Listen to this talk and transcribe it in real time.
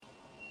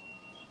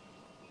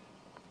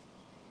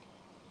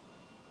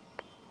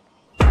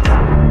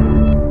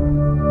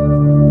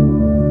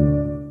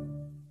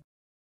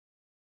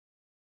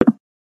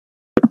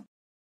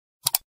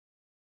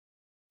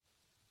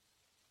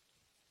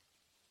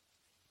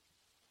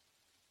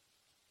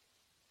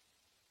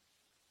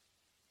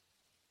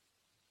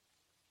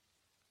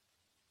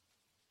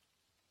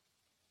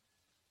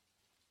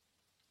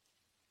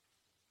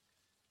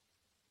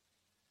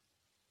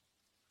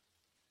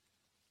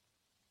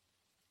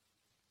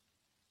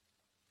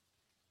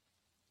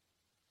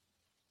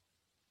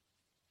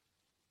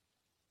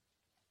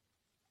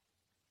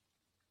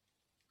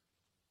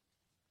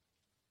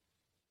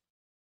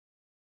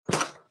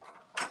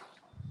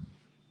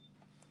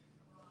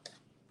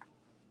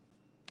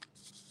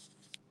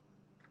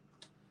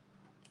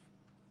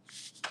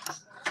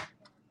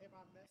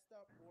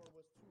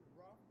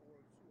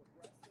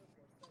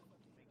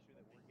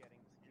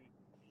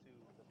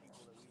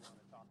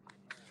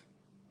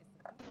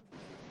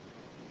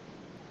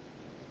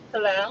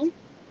Hello.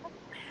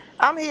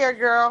 I'm here,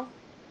 girl.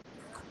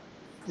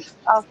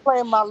 I was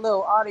playing my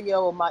little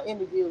audio of my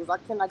interviews. I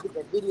cannot get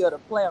the video to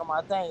play on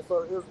my thing,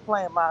 so it was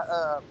playing my.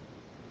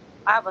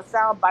 I have a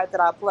sound bite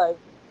that I play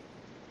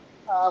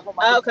for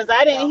my Oh, different because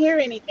I didn't emails. hear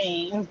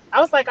anything.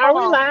 I was like, "Are Hold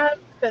we on. live?"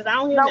 Because I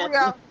don't hear No, we nothing.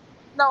 are.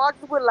 No, I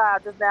just went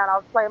live just now. And I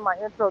was playing my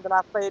intro. Then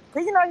I played.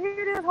 Can you not hear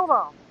this? Hold on.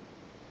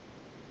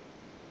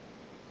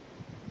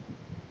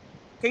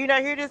 Can you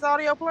not hear this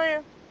audio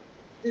playing?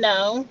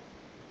 No.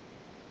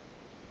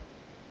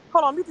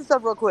 Hold on. Mute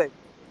yourself real quick.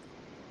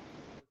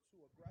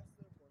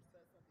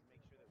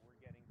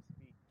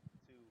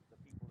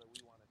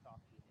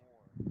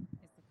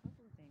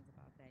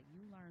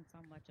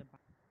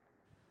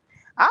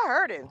 I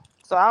heard it,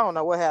 so I don't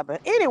know what happened.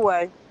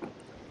 Anyway,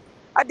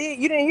 I did.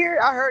 You didn't hear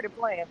it? I heard it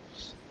playing.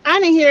 I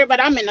didn't hear it, but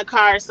I'm in the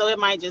car, so it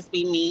might just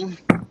be me.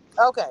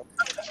 Okay.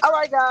 All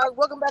right, guys.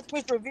 Welcome back to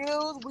Mixed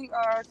Reviews. We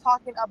are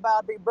talking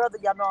about Big Brother.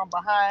 Y'all know I'm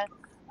behind.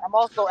 I'm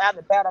also out and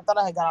about. I thought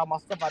I had got all my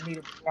stuff I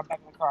needed, but I'm back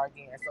in the car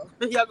again. So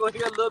y'all gonna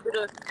hear a little bit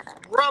of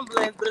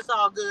rumblings, but it's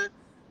all good.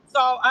 So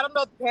I don't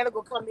know if the panel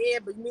gonna come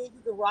in, but me and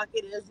you can rock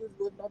it as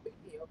usual. No big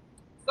deal.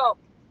 So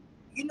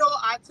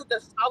I took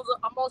this.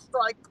 I'm on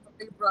strike for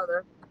Big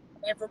Brother,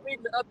 and for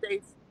reading the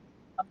updates,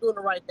 I'm doing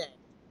the right thing.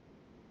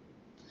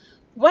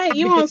 Wait,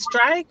 you on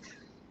strike?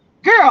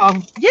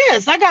 Girl,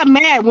 yes, I got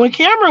mad when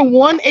Cameron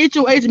won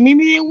HOH and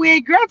Mimi didn't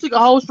win. Girl, I took a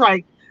whole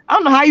strike. I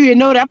don't know how you didn't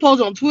know that. I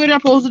posted on Twitter. I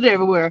posted it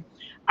everywhere.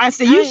 I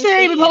said, I you ain't said I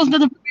ain't been see it. posting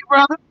nothing for Big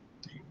Brother.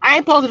 I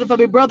ain't posted it for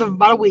Big Brother for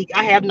about a week.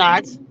 I have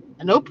not.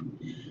 Nope.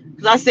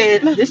 Because I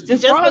said, this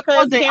Just Groundhog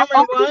because Day, I'm Cameron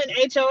over won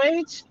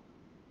HOH?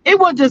 it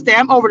wasn't just that.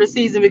 I'm over the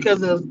season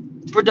because of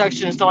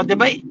production and stuff like that.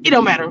 But it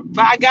don't matter.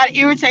 But I got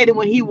irritated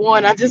when he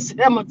won. I just said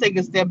I'm gonna take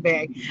a step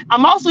back.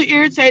 I'm also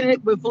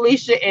irritated with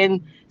Felicia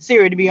and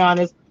Siri, to be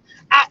honest.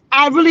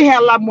 I really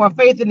had a lot more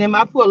faith in them.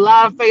 I put a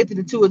lot of faith in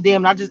the two of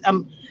them. And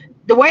I'm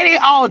the way they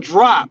all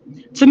drop.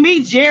 To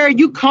me, Jerry,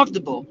 you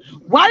comfortable.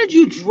 Why did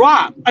you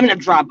drop? I mean, not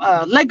drop.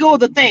 Let go of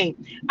the thing.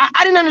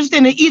 I didn't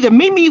understand it either.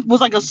 Mimi was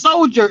like a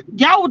soldier.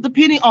 Y'all were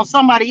depending on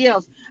somebody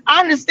else.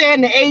 I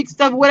understand the age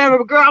stuff, whatever.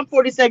 But girl, I'm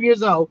 47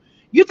 years old.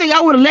 You think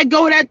I would have let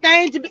go of that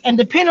thing and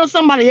depend on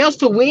somebody else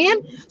to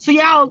win? So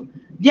y'all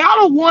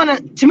don't want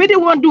to. To me, they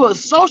want to do a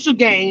social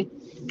game,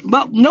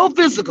 but no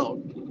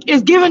physical.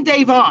 It's giving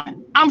Davon.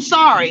 I'm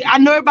sorry. I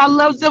know everybody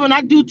loves them, and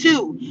I do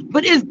too.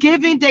 But it's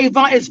giving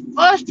Davon. It's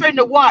frustrating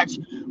to watch.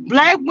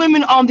 Black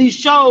women on these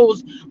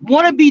shows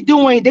want to be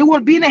doing. They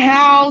want to be in the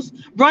house,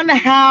 run the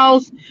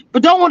house,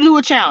 but don't want to do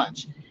a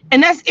challenge,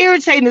 and that's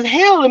irritating as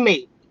hell to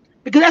me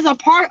because that's a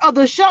part of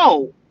the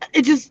show.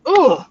 It just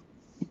ugh.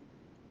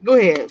 Go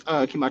ahead,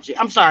 Kimachi.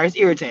 I'm sorry. It's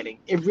irritating.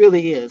 It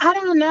really is. I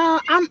don't know.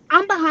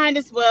 I'm behind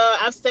as well.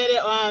 I've said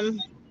it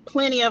on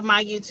plenty of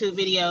my YouTube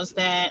videos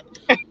that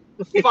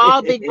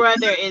fall Big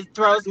Brother it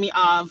throws me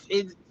off.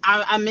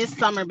 I miss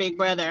summer Big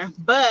Brother,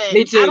 but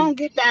Me I too. don't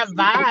get that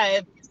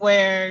vibe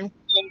where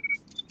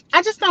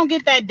I just don't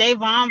get that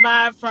Davon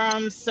vibe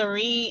from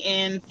Sari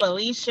and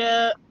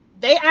Felicia.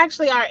 They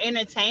actually are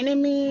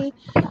entertaining me.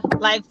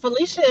 Like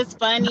Felicia is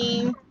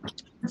funny.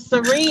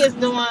 Sari is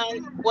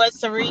doing what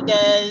Sari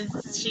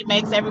does. She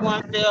makes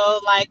everyone feel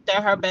like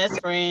they're her best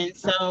friend.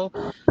 So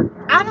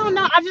I don't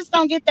know. I just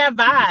don't get that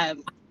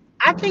vibe.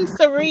 I think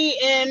Sari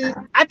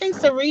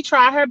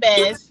tried her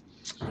best.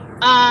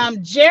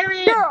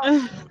 Jared, Girl,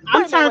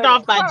 I'm wait turned a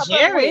off minute. by Try to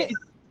best win. Jared.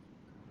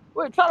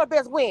 Wait, try to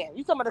best win.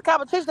 You talking about the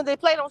competition they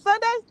played on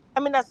Sunday? I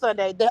mean, not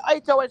Sunday. The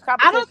HOH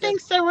I don't competition. think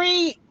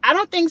Sari. I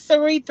don't think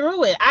Sari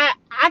threw it.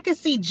 I could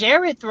see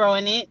Jared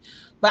throwing it,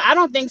 but I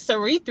don't think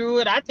Sari threw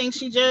it. I think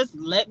she just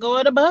let go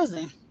of the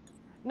buzzing.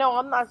 No,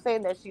 I'm not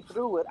saying that she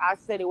threw it. I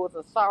said it was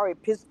a sorry,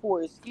 piss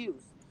poor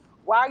excuse.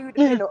 Why are you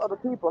depending on other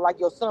people, like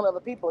your son, and other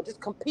people?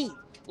 Just compete,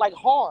 like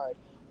hard.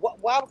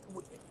 Why?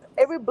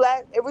 Every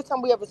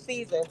time we have a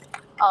season,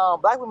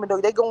 black women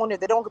do. They go in there.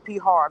 They don't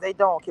compete hard. They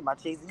don't keep my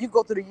cheese. You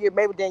go through the year,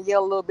 maybe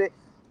Danielle a little bit,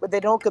 but they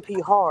don't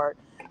compete hard.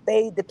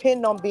 They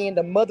depend on being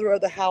the mother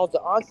of the house,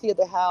 the auntie of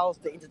the house,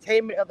 the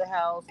entertainment of the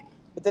house,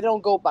 but they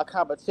don't go by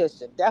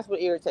competition. That's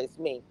what irritates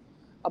me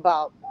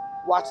about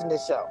watching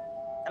this show,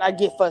 and I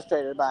get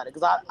frustrated about it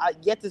because I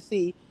get to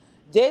see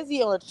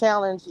Daisy on a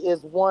challenge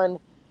is one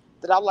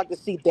that I would like to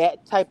see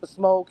that type of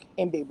smoke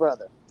in Big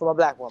Brother from a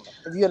black woman.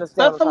 If you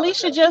understand But what I'm trying to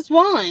Felicia say. just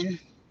won.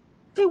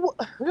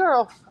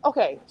 Girl,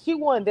 okay, she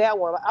won that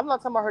one. I'm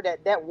not talking about her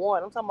that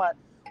one. I'm talking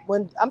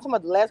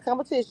about the last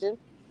competition.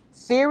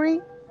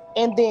 Siri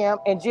and them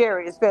and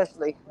Jerry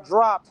especially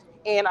dropped,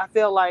 and I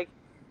feel like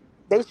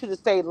they should have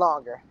stayed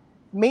longer.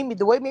 Mimi,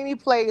 the way Mimi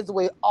played is the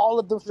way all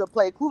of them should have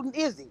played, including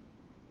Izzy.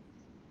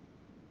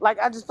 Like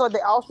I just thought they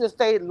all should have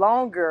stayed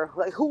longer.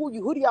 Like who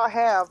do y'all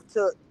have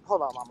to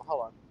hold on, mama,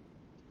 hold on.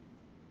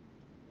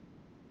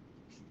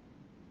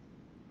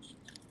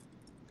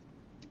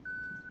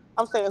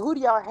 I'm saying who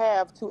do y'all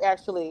have to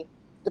actually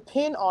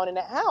depend on in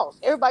the house?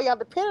 Everybody y'all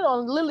depended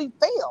on literally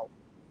failed.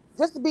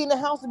 Just to be in the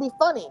house to be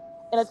funny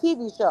in a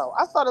TV show.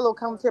 I saw the little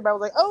commentary, but I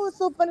was like, oh, it's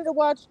so funny to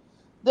watch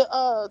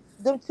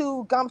them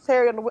two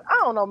commentary on the.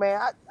 I don't know,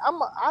 man.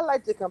 I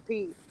like to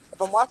compete.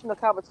 If I'm watching a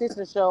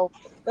competition show,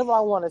 that's what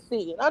I want to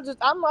see. And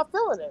I'm not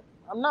feeling it.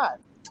 I'm not.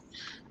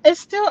 It's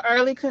still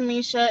early,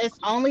 Kamisha. It's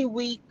only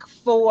week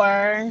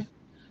 4.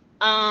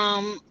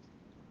 Um,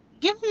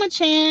 give him a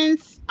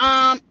chance.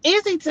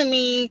 Izzy to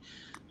me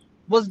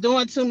was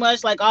doing too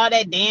much, like all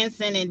that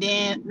dancing and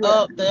then Yeah.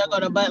 up there go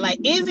the butt. Like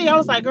Izzy, I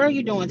was like, girl,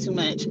 you doing too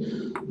much.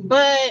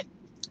 But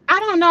I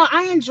don't know.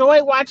 I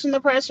enjoyed watching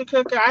the pressure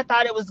cooker. I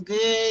thought it was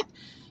good.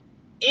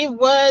 It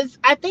was.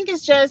 I think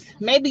it's just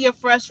maybe you're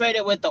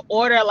frustrated with the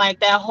order. Like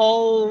that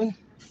whole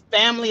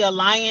family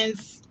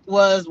alliance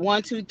was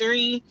 1, 2,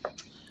 3,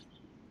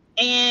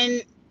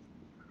 and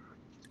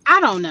I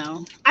don't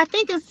know. I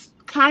think it's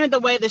kind of the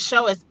way the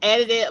show is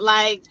edited.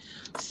 Like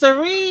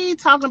Sari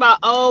talking about,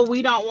 oh,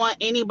 we don't want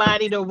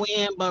anybody to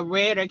win but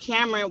Red or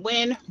Cameron.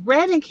 When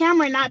Red and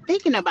Cameron not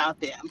thinking about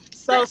them.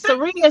 So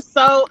Sari is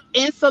so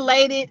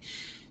insulated.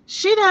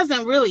 She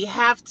doesn't really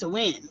have to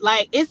win.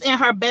 Like it's in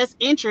her best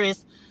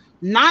interest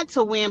not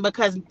to win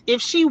because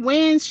if she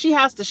wins, she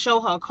has to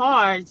show her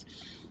cards.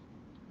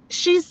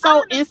 She's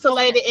so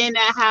insulated in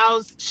that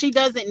house. She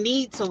doesn't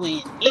need to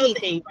win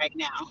anything right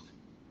now.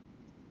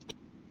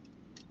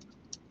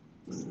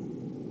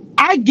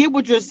 I get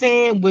what you're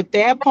saying with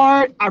that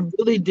part. I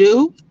really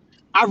do.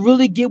 I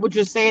really get what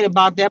you're saying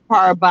about that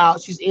part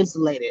about she's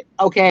insulated.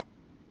 Okay.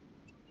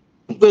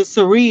 With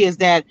Sari is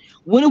that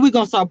when are we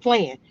gonna start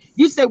playing?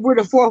 You said we're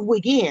the fourth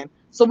week in.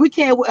 So we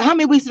can't how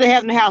many weeks do they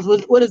have in the house?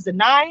 What is it,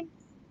 9?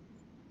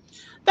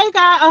 They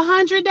got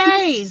 100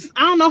 days.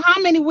 I don't know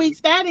how many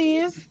weeks that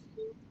is.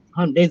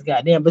 100 days,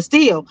 goddamn. But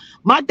still,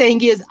 my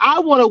thing is I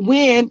wanna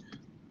win.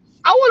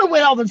 I want to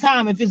win all the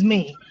time if it's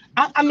me.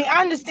 I mean,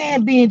 I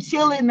understand being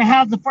chilling in the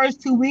house the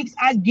first 2 weeks.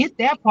 I get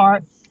that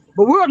part.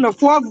 But we're on the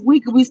fourth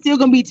week and we still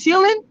going to be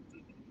chilling?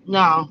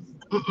 No.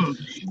 Mm-mm.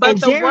 But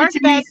And the Jerry, work to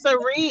me, that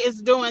Sari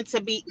is doing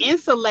to be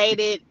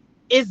insulated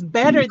is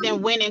better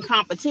than winning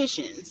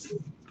competitions.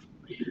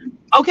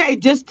 okay,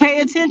 just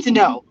pay attention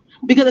though.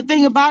 Because the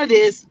thing about it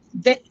is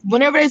that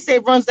whenever they say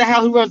runs the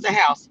house, who runs the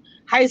house?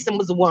 Heisen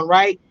was the one,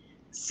 right?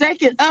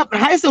 Second up,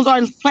 and Heisen's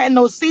already planting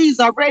those seeds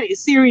already,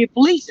 Siri and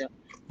Felicia.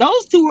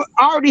 Those two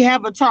already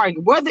have a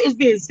target, whether it's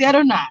being said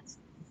or not.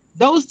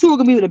 Those two are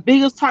gonna be the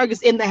biggest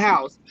targets in the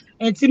house.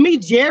 And to me,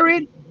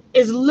 Jared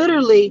is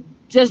literally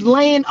just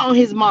laying on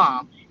his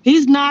mom.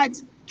 He's not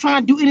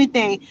trying to do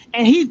anything,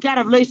 and he's got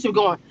a relationship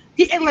going.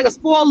 He acting like a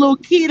spoiled little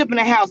kid up in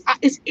the house.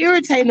 It's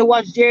irritating to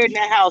watch Jared in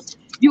that house.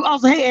 You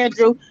also, hey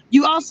Andrew,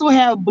 you also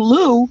have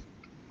Blue,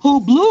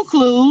 who Blue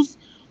Clues,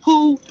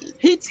 who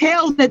he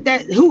tells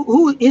that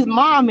who his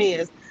mom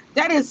is.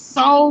 That is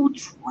so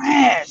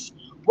trash.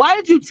 Why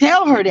did you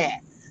tell her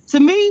that? To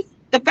me,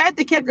 the fact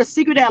they kept the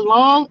secret that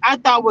long, I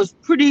thought was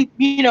pretty,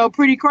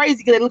 pretty crazy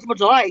because they look so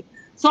much alike.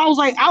 So I was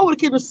like, I would have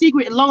kept a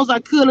secret as long as I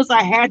could, unless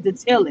I had to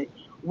tell it.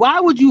 Why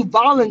would you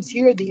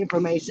volunteer the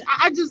information?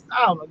 I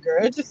don't know,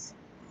 girl.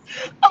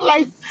 I'm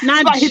like,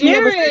 Now, somebody hit me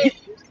up and Jared say,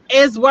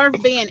 is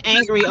worth being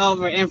angry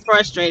over and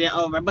frustrated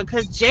over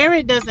because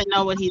Jared doesn't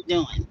know what he's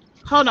doing.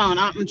 Hold on,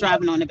 I'm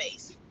driving on the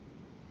base.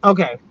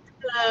 okay.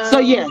 So Hello.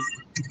 yes,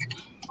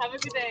 Have a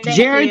good day.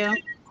 Thank Jared. you.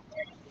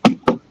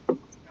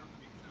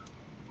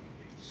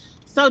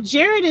 So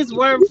Jared is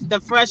worth the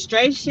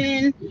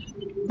frustration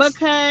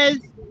because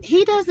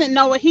he doesn't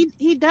know what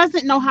he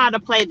doesn't know how to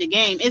play the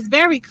game. It's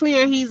very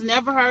clear he's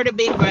never heard of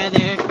Big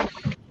Brother.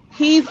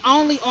 He's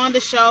only on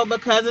the show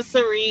because of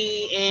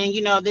Sari,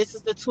 and this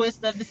is the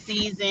twist of the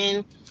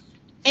season.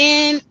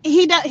 And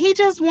he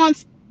just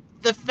wants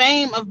the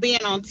fame of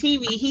being on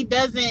TV. He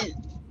doesn't.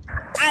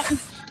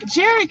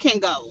 Jared can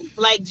go.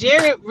 Like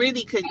Jared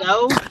really could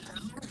go,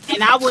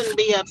 and I wouldn't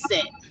be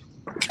upset.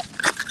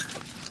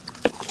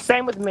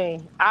 Same with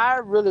me. I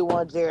really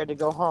want Jared to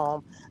go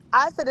home.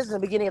 I said this in the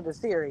beginning of the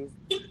series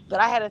that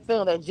I had a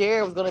feeling that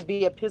Jared was going to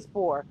be a piss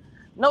poor.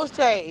 No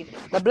shade.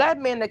 The black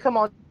men that come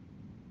on TV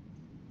and say that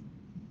they're not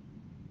going to be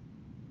piss poor,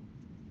 they don't know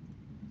what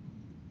they're talking about.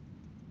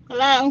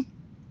 Hello.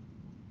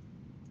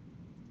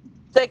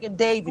 Taking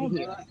David Oh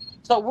here, God.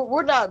 so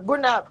we're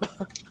not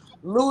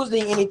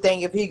losing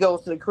anything if he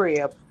goes to the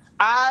crib.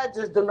 I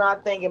just do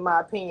not think, in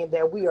my opinion,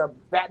 that we are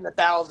batting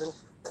 1,000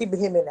 keeping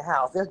him in the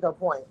house. There's no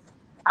point.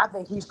 I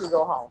think he should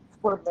go home.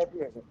 Put him back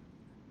here.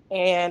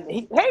 And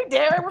hey,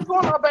 Darren, what's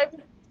going on,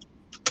 baby?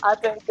 I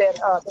think that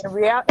in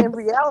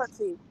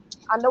reality,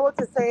 I know what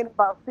you're saying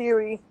about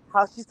Theory,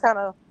 how she's kind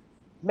of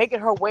making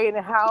her way in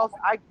the house.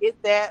 I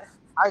get that.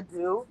 I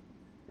do.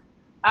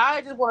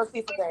 I just want to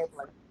see some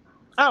gameplay.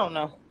 I don't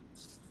know.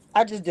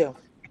 I just do.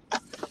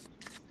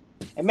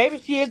 And maybe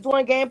she is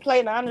doing gameplay,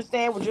 and I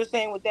understand what you're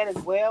saying with that as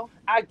well.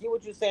 I get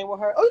what you're saying with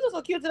her. Oh, you look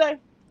so cute today.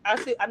 I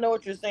see. I know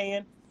what you're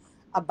saying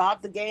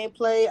about the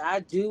gameplay. I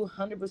do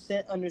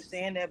 100%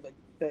 understand that, but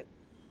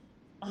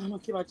I don't know,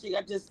 keep my cheek.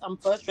 I'm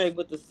frustrated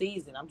with the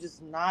season. I'm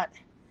just not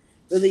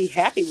really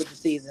happy with the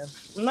season.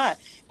 I'm not.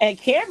 And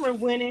Cameron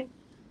winning,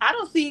 I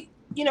don't see.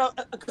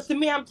 Because to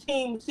me, I'm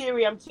Team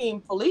Siri. I'm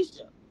Team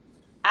Felicia.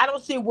 I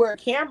don't see where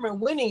Cameron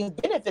winning is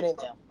benefiting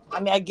them. I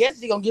mean, I guess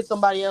he's gonna get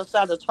somebody else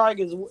out. The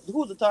target is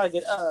who's the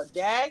target?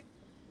 Dag.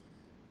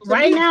 To Right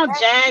me, now, Dag.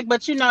 Jag,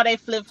 but they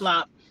flip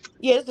flop.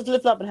 Yeah, it's the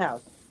flip flop in the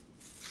house.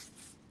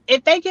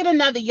 If they get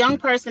another young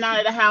person out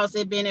of the house,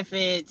 it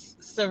benefits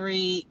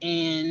Sari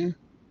and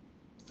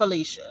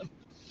Felicia.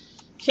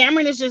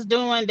 Cameron is just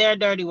doing their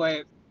dirty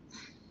work,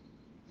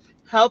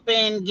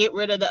 helping get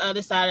rid of the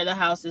other side of the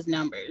house's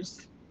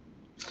numbers.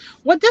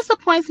 What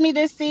disappoints me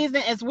this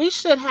season is we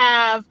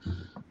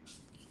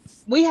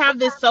have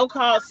this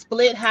so-called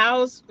split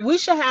house. We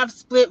should have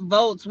split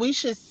votes. We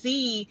should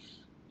see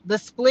the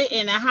split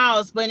in the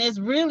house, but it's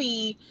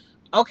really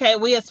okay.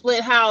 We a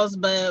split house,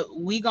 but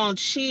we gonna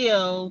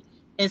chill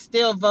and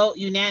still vote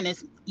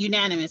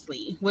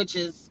unanimously, which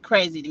is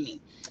crazy to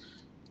me.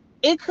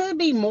 It could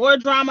be more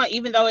drama,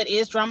 even though it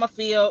is drama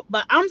filled.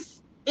 But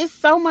it's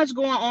so much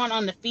going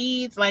on the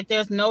feeds. Like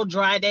there's no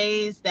dry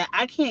days that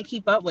I can't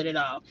keep up with it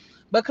all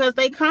because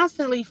they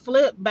constantly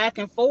flip back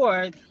and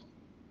forth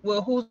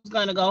with who's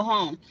gonna go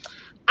home.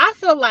 I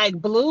feel like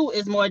Blue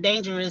is more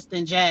dangerous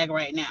than Jag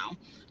right now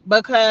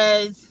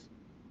because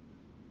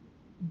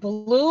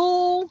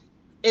Blue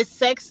is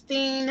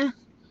sexting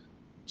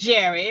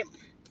Jared.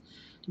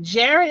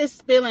 Jared is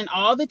spilling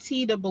all the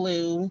tea to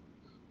Blue,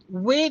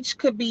 which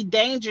could be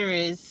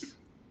dangerous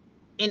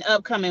in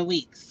upcoming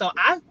weeks. So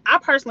I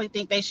personally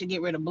think they should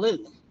get rid of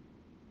Blue,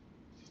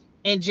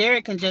 and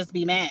Jared can just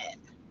be mad.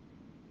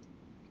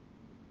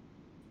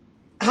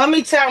 How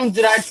many times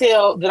did I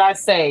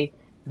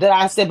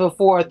say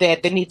before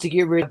that they need to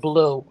get rid of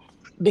Blue?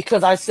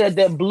 Because I said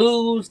that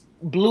Blue,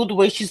 the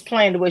way she's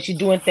playing, the way she's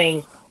doing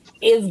things,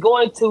 is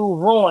going to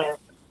ruin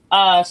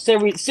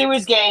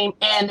series game.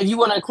 And if you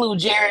want to include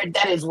Jared,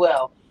 that as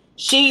well.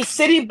 She's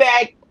sitting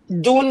back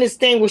doing this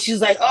thing where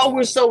she's like, "Oh,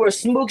 we're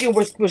smoking,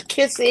 we're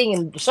kissing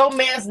and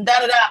showmance and da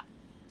da da."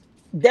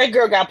 That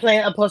girl got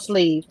playing up her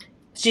sleeve.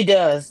 She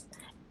does.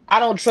 I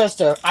don't trust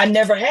her. I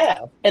never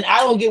have, and I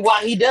don't get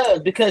why he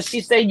does. Because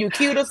she say you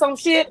cute or some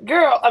shit,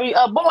 girl. I mean,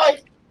 boy,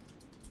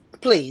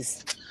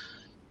 please.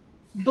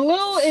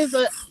 Blue is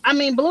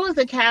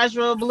a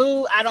casual.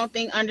 Blue, I don't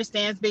think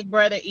understands Big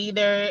Brother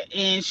either,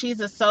 and she's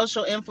a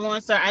social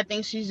influencer. I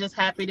think she's just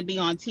happy to be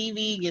on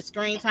TV, get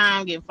screen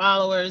time, get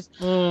followers.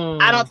 I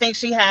Mm. don't think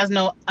she has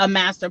no a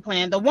master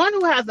plan. The one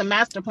who has a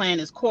master plan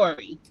is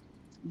Corey.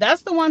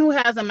 That's the one who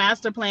has a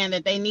master plan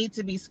that they need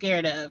to be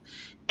scared of.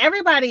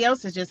 Everybody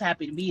else is just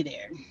happy to be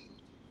there.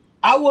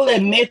 I will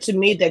admit to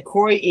me that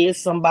Corey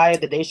is somebody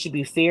that they should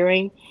be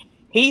fearing.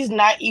 He's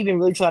not even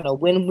really trying to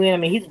win-win. I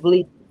mean, he's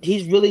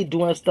really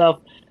doing stuff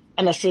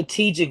in a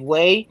strategic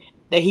way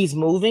that he's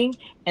moving.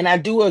 And I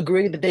do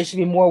agree that they should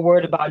be more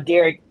worried about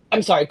Derek.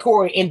 I'm sorry,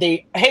 Corey. And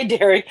they hey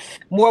Derek,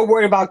 more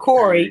worried about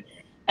Corey.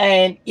 Hey,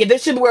 And yeah, they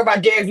should be worried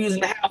about Derek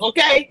using the house,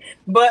 okay?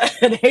 But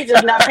they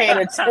just not paying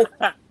attention.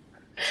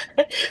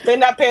 They're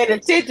not paying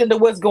attention to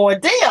what's going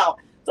down.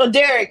 So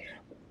Derek,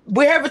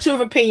 we have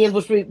two opinions,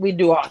 which we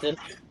do often.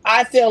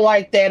 I feel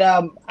like that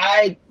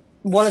I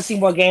want to see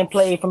more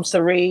gameplay from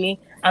Serene.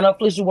 I know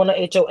Felicia won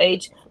the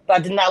HOH, but I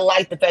did not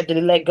like the fact that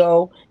they let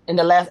go in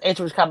the last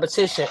HOH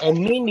competition.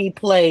 And Mimi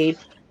played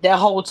that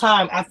whole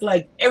time. I feel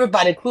like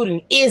everybody,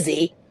 including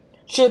Izzy,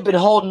 should have been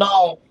holding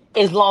on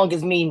as long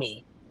as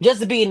Mimi.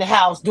 Just to be in the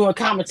house doing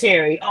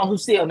commentary on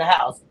who's still in the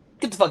house.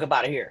 Get the fuck up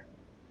out of here.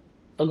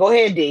 So go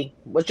ahead, D.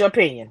 What's your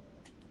opinion?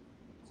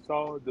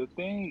 so the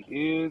thing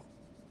is,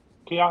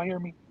 can y'all hear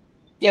me?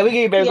 Yeah, we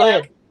get you, baby. Go Yeah.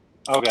 ahead.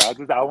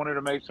 Okay, I wanted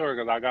to make sure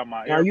because I got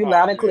my Now you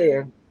loud AirPods and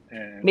clear. in,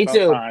 and Me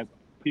too. sometimes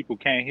people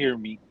can't hear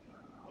me.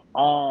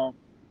 Um,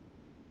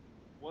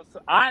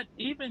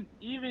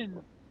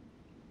 even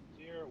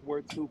Jared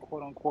were to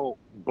quote unquote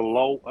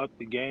blow up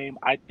the game,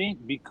 I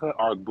think because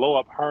or blow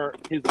up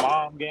his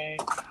mom game,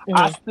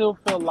 I Hmm. still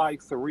feel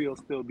like Surreal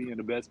still be in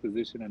the best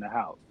position in the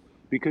house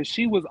because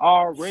she was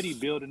already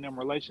building them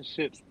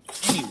relationships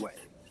anyway.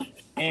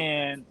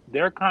 And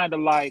they're kind of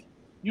like,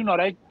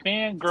 they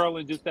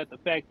fangirling just at the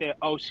fact that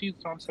oh, she's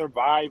from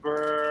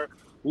Survivor,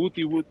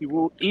 wooty wooty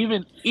woo.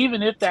 Even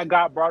if that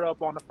got brought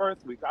up on the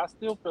first week, I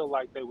still feel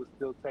like they would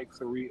still take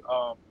Sari.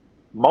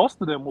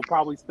 Most of them will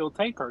probably still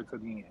take her to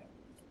the end,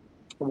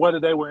 whether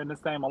they were in the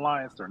same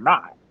alliance or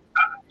not.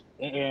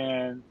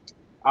 And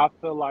I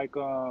feel like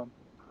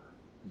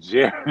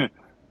Jared,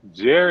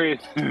 Jared,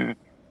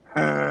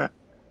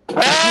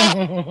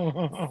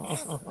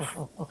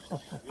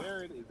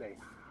 Jared is a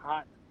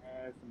hot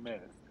ass mess.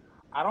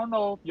 I don't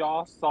know if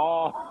y'all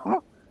saw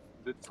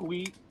the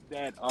tweet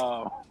that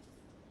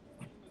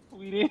Kayla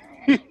tweeted.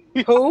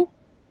 Who?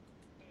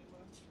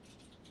 Kayla,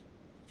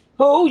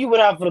 Who? You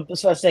went out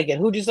for a second.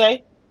 Who'd you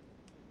say?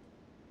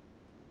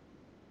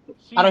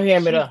 I don't she hear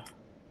him at she all.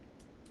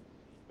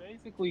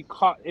 basically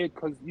caught it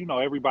because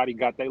everybody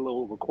got their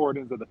little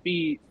recordings of the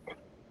feed.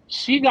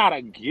 She got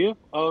a gif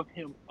of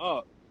him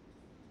up.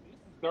 This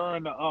is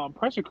during the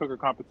pressure cooker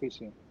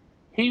competition.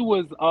 He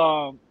was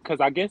because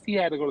I guess he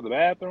had to go to the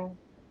bathroom.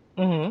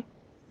 Mm-hmm.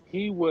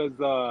 He was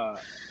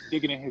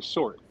digging in his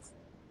shorts.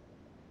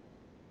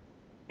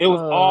 It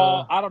was all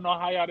Uh, I don't know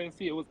how y'all didn't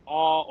see it. It was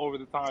all over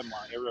the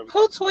timeline. Everybody was Who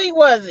talking about tweet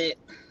was it? it.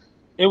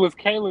 It was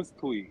Kayla's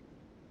tweet.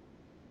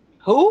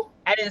 who?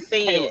 I didn't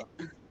see it. Kayla.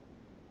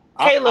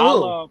 Kayla I'll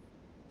who?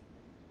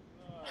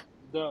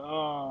 the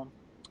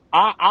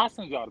I'll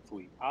send y'all the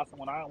tweet.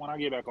 When I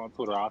get back on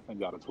Twitter, I'll send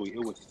y'all the tweet. It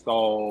was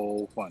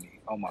so funny.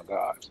 Oh my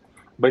gosh!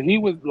 But he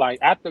was like,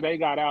 after they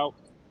got out,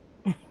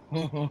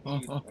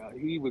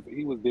 he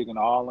was digging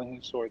all in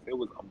his shorts. It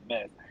was a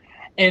mess.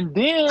 And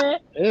then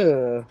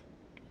Ugh.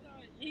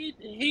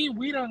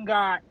 we done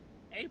got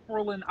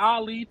April and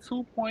Ali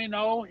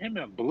 2.0. Him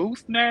and Blue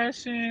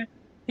smashing.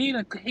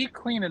 He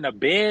cleaning the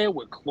bed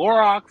with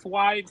Clorox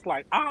wipes.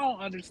 Like, I don't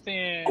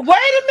understand. Wait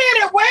a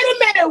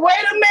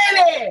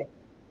minute.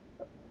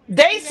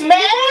 They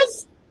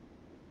smashed?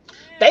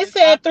 They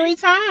said 3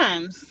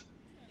 times.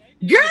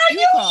 Girl, A few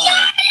you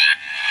times.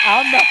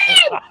 I know.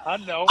 I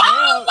know.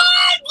 Oh Man.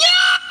 my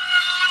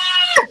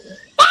God!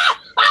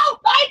 Oh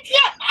my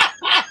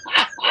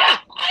God!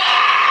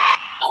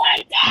 Oh my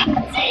God,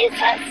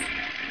 Jesus!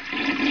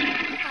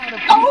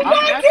 Oh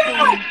my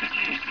God!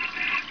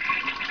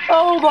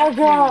 Oh my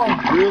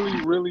God!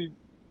 Really, really.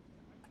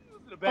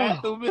 The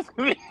bathroom is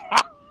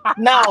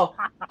No,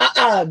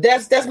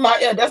 that's my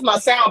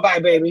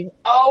soundbite, baby.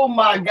 Oh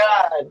my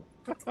God!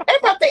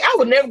 Everybody think I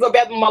would never go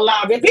back to my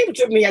live, and people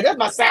trip me out. That's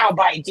my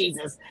soundbite,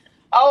 Jesus.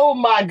 Oh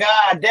my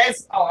God!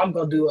 I'm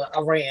gonna do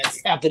a rant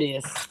after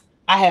this.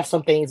 I have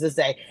some things to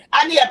say.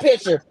 I need a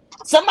picture.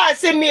 Somebody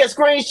send me a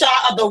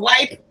screenshot of the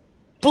wipe,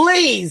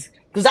 please,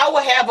 because I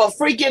will have a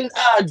freaking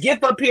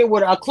GIF up here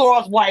with a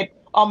Clorox wipe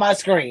on my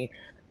screen.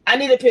 I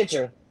need a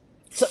picture.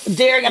 So,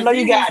 Derek, I know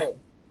you got it.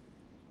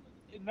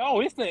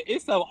 No,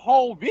 it's a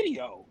whole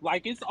video.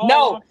 Like, it's all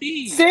No, on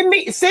feed. send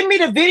me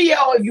the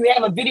video if you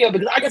have a video,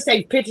 because I can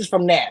take pictures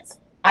from that.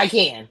 I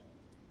can.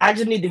 I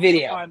just need the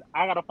video.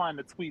 I gotta find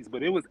the tweets,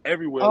 but it was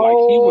everywhere. Like,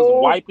 he was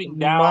wiping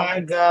down. My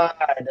God.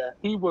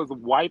 He was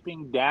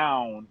wiping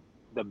down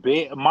the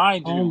bed,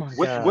 mind Oh you, my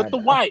with God. the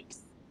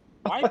wipes,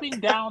 wiping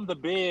down the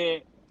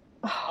bed,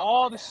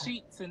 all the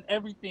sheets and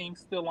everything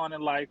still on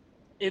it. Like,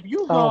 if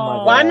you Oh my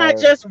go, Why God. not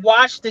just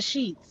wash the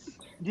sheets?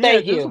 yeah,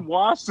 Thank just you.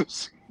 wash the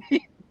sheets.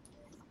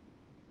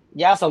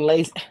 Y'all some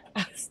lazy.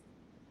 I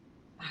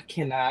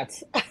cannot.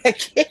 I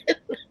can't.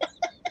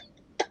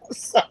 I'm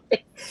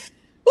sorry.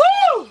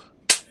 Woo!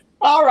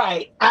 All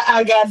right.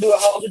 I got to do a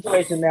whole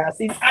situation now.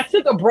 See, I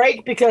took a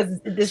break because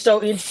this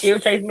show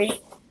irritates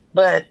me.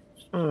 But,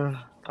 okay.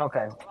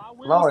 I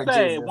will Lord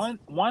say Jesus.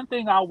 one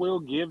thing I will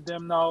give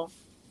them though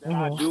that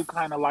I Mhm. do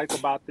kind of like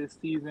about this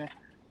season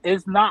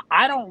is not.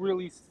 I don't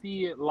really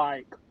see it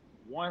like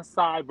one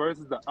side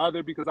versus the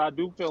other, because I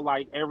do feel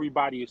like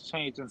everybody is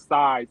changing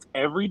sides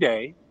every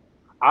day.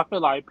 I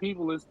feel like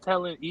people is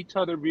telling each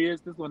other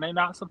business when they're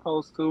not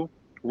supposed to,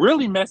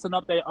 really messing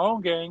up their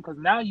own game, because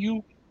now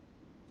you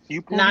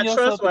proving Not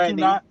yourself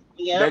trustworthy.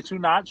 Yep. that you're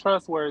not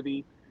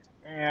trustworthy,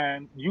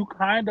 and you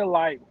kind of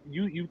like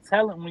you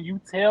telling when you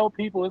tell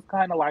people, it's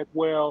kind of like,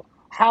 well,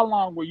 how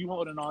long were you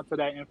holding on to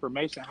that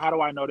information? How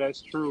do I know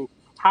that's true?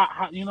 How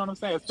you know what I'm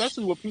saying?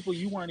 Especially with people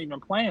you weren't even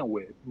playing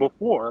with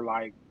before,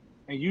 like,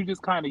 and you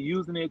just kind of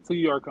using it to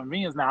your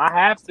convenience. Now, I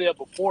have said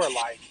before,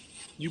 like,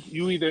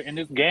 you either in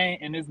this game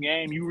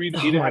you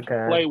Oh either my have to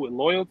God. play with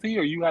loyalty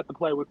or you have to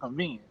play with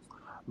convenience.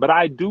 But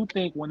I do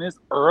think when it's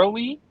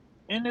early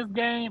in this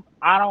game,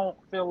 I don't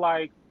feel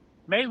like,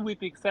 maybe with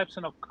the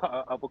exception of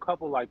a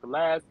couple like the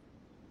last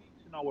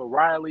weeks, with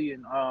Riley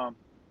and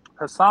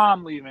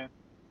Hassan leaving,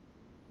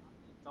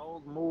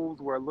 those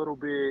moves were a little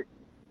bit.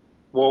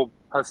 Well,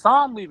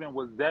 Hassan leaving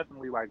was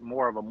definitely like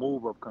more of a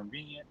move of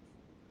convenience.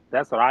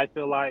 That's what I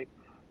feel like,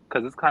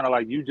 because it's kind of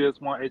like you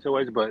just want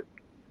HOH, but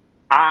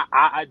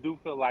I do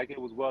feel like it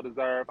was well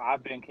deserved.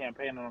 I've been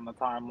campaigning on the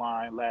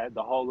timeline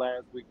the whole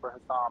last week for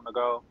Hassan to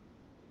go,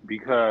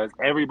 because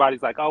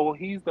everybody's like, oh, well,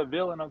 he's the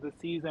villain of the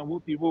season.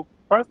 Whoopie whoop.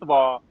 First of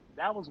all,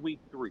 that was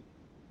week 3.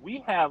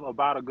 We have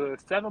about a good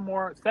seven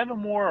more,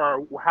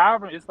 or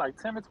however, it's like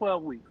 10 to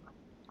 12 weeks.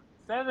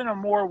 7 or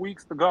more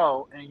weeks to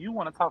go, and you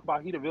want to talk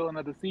about he the villain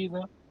of the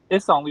season?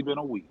 It's only been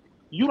a week.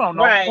 You don't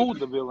know Right. who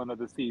the villain of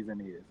the season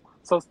is.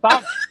 So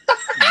stop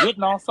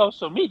getting on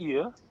social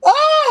media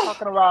Oh!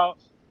 talking about,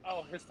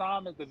 oh,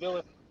 Hassan is the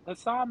villain.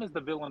 Hassan is the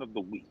villain of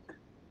the week.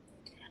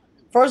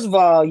 First of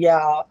all,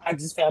 y'all, I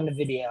just found the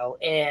video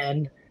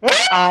and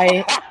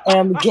I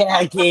am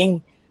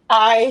gagging.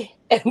 I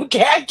am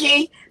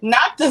gagging.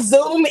 Not to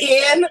zoom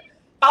in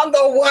on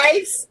the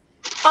whites.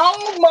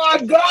 Oh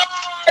my God.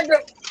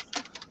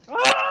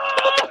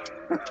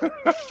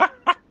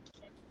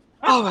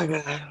 Oh my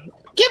God.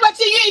 Get my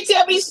you ain't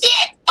tell me shit.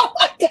 Oh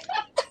my God.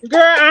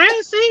 Girl, I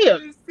ain't see I it.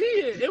 didn't see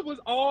it. It was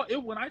all.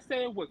 When I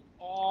say it was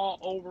all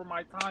over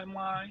my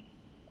timeline,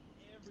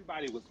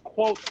 everybody was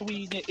quote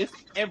tweeting it. It's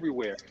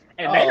everywhere,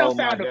 and they Oh done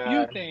my found a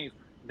few God. things.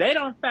 They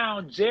done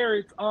found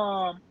Jared's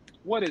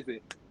what is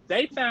it?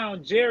 They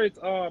found Jared's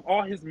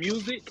all his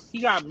music.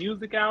 He got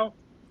music out.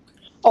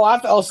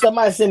 Oh,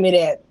 somebody sent me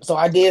that. So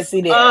I did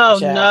see that, Oh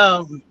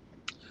child. no.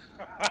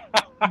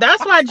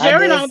 That's why I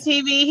Jared did. on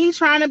TV, he's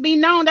trying to be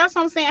known. That's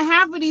what I'm saying.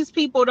 Half of these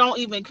people don't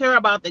even care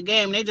about the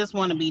game. They just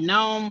want to be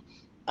known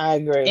I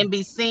agree. and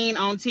be seen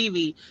on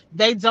TV.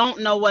 They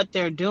don't know what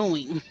they're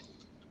doing.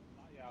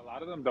 Yeah, a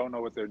lot of them don't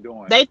know what they're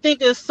doing. They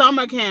think it's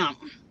summer camp.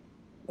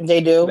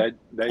 They do.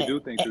 They do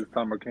think it's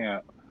summer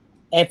camp.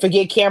 And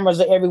forget cameras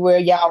are everywhere.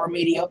 Y'all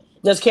remedial.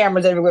 There's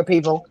cameras everywhere,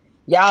 people.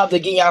 Y'all to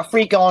get y'all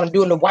freak on and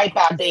doing the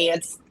wipeout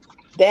dance.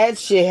 That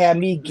shit had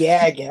me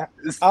gagging.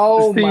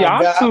 Oh See, my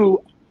god.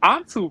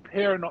 I'm too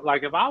paranoid.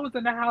 Like if I was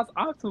in the house,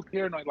 I'm too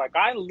paranoid. Like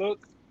I look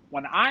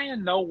when I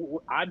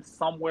know I'm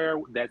somewhere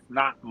that's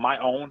not my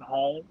own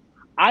home,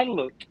 I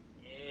look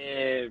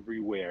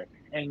everywhere.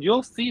 And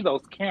you'll see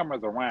those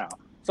cameras around.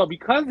 So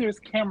because there's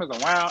cameras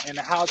around in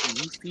the house and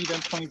you see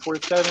them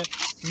 24/7,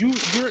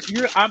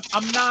 you're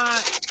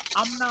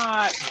I'm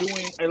not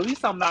doing at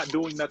least I'm not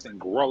doing nothing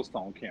gross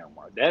on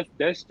camera. That's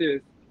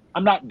just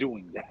I'm not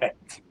doing that.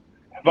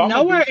 If I'm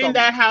gonna do Nowhere in something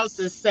that house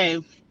is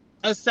safe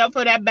except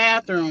for that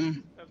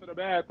bathroom. for the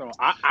bathroom.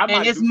 I And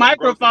might it's do something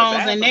gross in the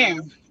microphones in there.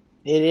 bathroom.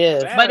 It In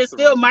the is. But it's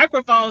still bathroom.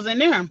 microphones in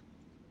there.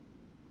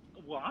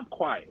 Well, I'm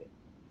quiet.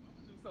 I'm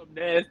gonna do something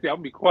nasty. I'm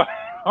gonna be quiet.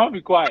 I'm gonna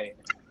be quiet.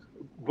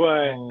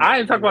 But Oh I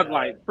ain't my talking about god.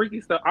 like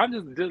freaky stuff. I'm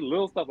just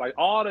little stuff like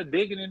all the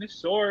digging in the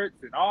shorts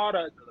and all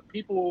the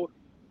people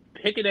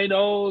picking their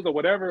nose or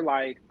whatever.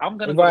 Like I'm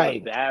gonna go to the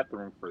Right.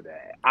 bathroom for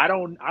that.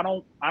 I'm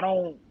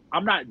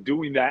not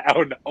doing that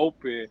out in the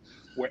open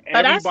where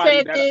But I everybody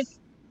said that. this.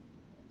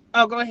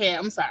 Oh, go ahead.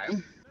 I'm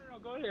sorry. No,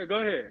 go ahead. Go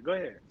ahead. Go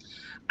ahead.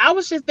 I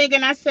was just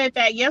thinking, I said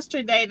that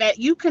yesterday, that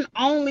you can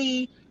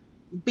only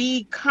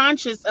be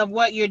conscious of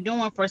what you're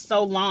doing for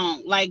so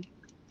long. Like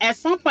at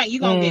some point,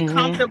 you're going to get Mm-hmm.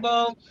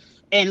 comfortable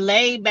and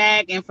lay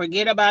back and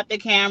forget about the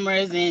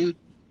cameras. And,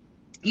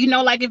 you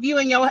know, like if you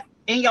in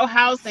your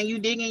house and you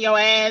digging your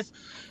ass,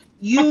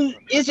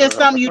 it's just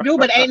something you do,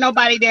 but ain't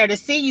nobody there to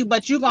see you.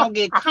 But you gonna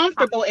get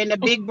comfortable in the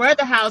big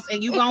brother house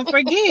and you gonna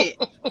forget.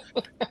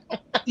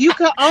 You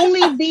can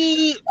only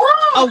be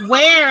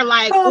aware,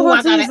 like, Oh oh, my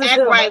I gotta Jesus.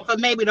 act right for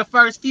maybe the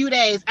first few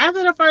days.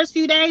 After the first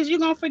few days, you're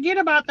gonna forget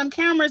about them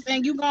cameras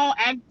and you're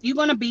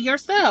gonna be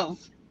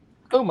yourself.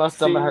 Oh, my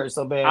stomach See, hurts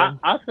so bad.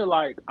 I feel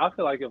like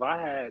if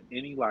I had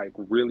any like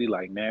really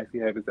like nasty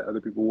habits that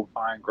other people would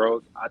find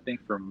gross, I think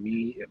for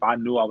me, if I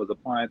knew I was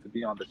applying to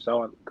be on the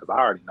show, because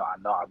I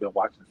know I've been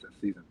watching since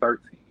season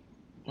 13.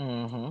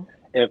 Mm-hmm.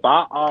 If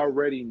I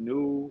already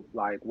knew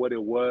like what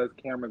it was,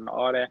 cameras and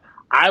all that,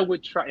 I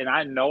would try. And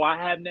I know I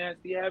have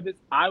nasty habits.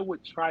 I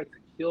would try to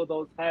kill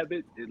those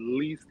habits at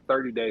least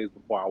 30 days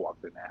before I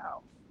walked in that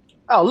house.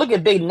 Oh, look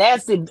at Big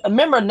Nasty.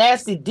 Remember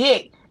Nasty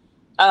Dick?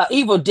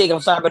 Evil Dick, I'm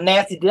sorry, but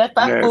Nasty Dick.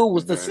 That fool Nasty,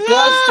 was nasty.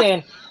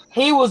 disgusting.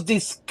 He was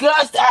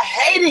disgusting. I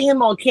hated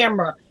him on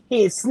camera.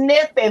 He'd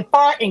sniff and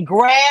fart and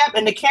grab,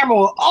 and the camera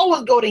would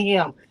always go to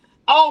him.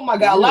 Oh my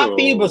God,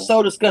 Lafitte was Ew.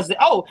 so disgusting.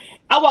 Oh,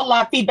 I watched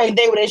Lafitte back in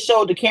the day when they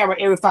showed the camera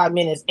every 5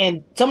 minutes,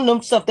 and some of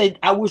them stuff that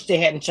I wish they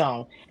hadn't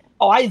shown.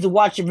 Oh, I used to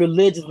watch it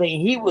religiously,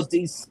 and he was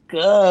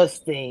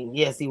disgusting.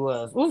 Yes, he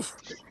was. Oof.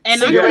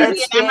 And I can't Yes. be Cigarette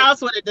in the stink.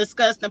 house with a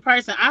disgusting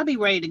person. I'll be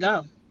ready to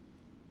go.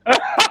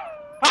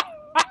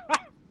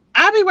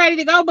 I'll be ready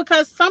to go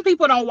because some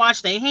people don't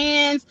wash their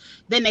hands.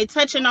 Then they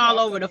touching Don't all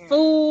wash over their the hands.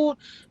 food.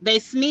 They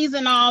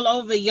sneezing all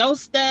over your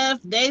stuff,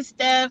 they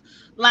stuff.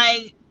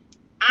 Like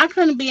I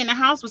couldn't be in the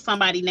house with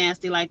somebody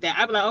nasty like that.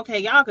 I'd be like, okay,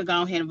 y'all could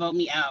go ahead and vote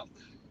me out.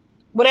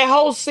 But that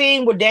whole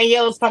scene where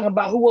Danielle was talking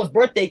about who wants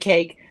birthday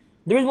cake,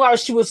 the reason why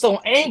she was so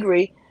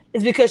angry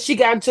is because she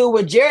got into it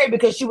with Jerry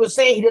because she was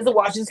saying he doesn't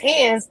wash his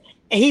hands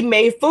and he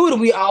made food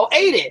and we all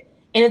ate it.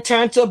 And it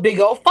turned to a big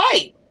old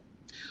fight.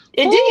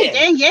 It Who, did.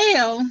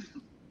 Danielle?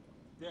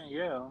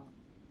 Danielle.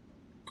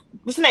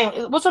 What's her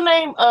name? What's her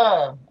name?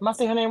 Am I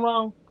saying her name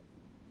wrong?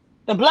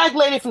 The black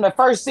lady from the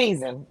first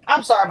season.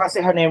 I'm sorry if I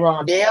said her name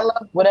wrong.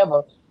 Daniela,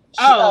 whatever.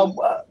 She uh, Oh,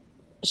 uh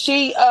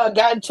she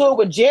got into it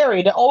with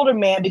Jerry, the older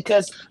man,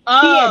 because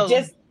he had oh.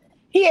 just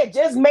he had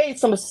just made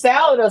some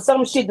salad or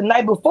some shit the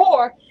night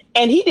before,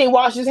 and he didn't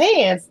wash his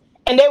hands,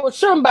 and they were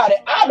sure about it.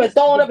 I've been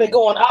throwing up and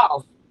going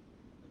off.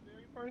 The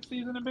very first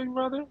season of Big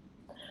Brother.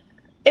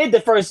 It's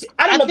the first.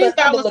 I don't I know if think that.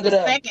 I have that to was look the it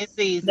up. second The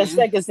season.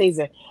 second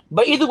season,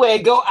 but either way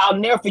it go, I'll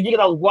never forget.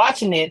 I was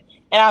watching it,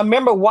 and I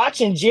remember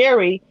watching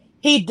Jerry.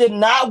 He did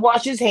not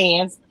wash his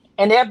hands,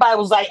 and everybody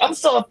was like, "I'm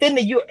so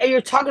offended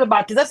you're talking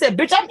about this." I said,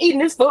 "Bitch, I'm eating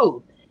this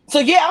food." So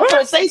yeah, I'm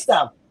gonna say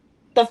stuff.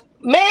 The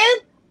man,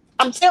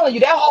 I'm telling you,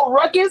 that whole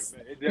ruckus.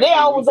 They We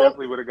always on.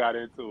 definitely would have got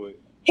into it.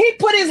 He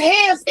put his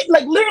hands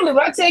like literally.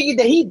 When I tell you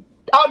that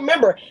I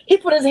remember he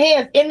put his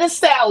hands in the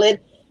salad,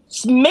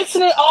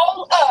 mixing it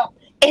all up,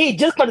 and he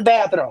just went to the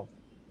bathroom.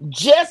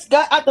 Just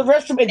got out the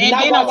restroom and did And not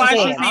didn't wash his wash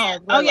his hands. I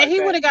hands. don't Oh play yeah, like he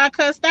would that. have got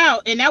cussed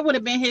out, and that would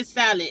have been his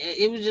salad.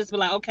 It was just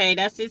like, okay,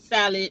 that's his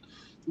salad.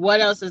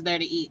 What else is there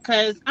to eat?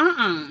 Cause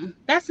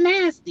that's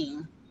nasty.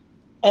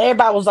 And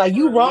everybody was like, For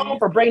 "You at wrong least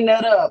for bringing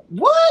that up."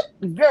 What,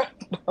 girl?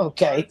 the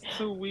Okay. first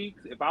 2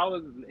 weeks, if I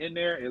was in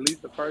there, at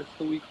least the first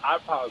 2 weeks,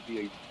 I'd probably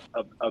be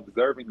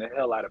observing the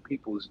hell out of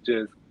people's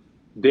just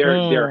their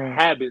Mm.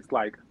 habits.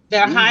 Like,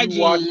 Their do you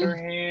wash your hygiene.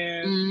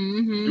 hands?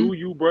 Hmm. Do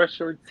you brush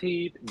your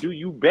teeth? Do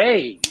you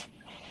bathe?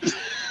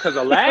 Because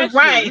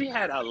last year Right. we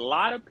had a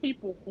lot of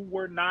people who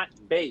were not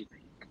bathing.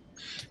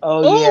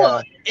 Oh Oh,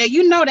 yeah, and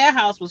you know that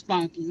house was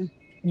funky.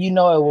 you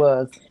know it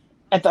was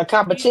at the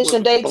Feet was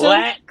competition day too.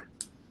 black.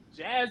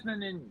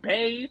 Jasmine and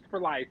bathed for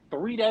like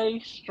 3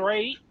 days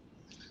straight.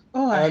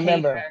 Oh, I I hate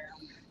remember. her.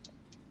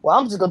 Well,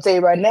 I'm just gonna tell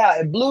you right now,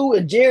 if Blue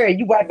and Jerry,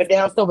 you wipe it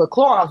down stuff with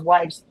Clorox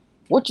wipes,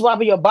 what you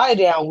wiping your body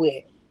down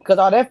with? Because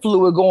all that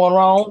fluid going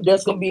wrong,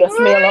 there's gonna be a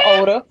smell or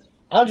odor.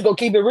 I'm just gonna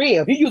keep it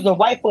real. If you're using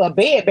white for a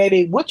bed,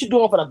 baby, what you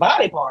doing for the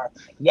body part?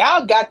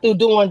 Y'all got through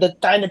doing the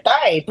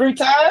thing 3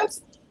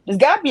 times. There's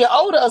gotta be an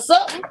odor or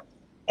something.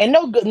 And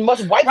no good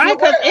much white in Right, the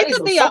because world. I it need could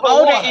some be an soap and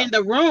odor water. in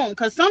the room.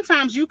 Because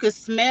sometimes you could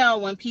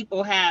smell when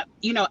people have,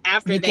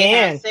 after You they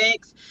have can.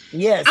 sex.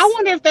 Yes. I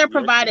wonder if they're Yes, you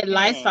provided can.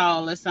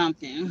 Lysol or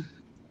something,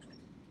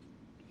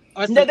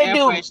 or No, some they air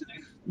do. freshener.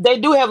 They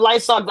do have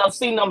Lysol. I've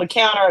seen on the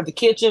counter of the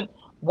kitchen.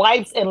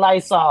 Wipes and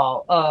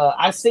Lysol.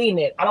 I've seen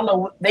it. I don't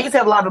know. They used to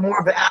have a lot of more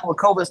of it out when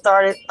COVID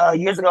started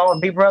years ago on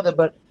Big Brother,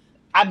 but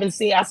I've been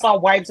seeing. I saw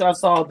wipes and I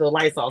saw the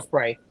Lysol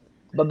spray.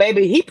 But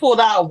baby, he pulled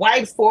out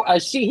wipes for a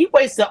sheet. He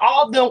wasted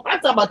all them. I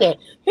talk about that.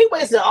 He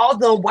wasted all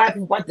them wipes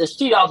and wiped the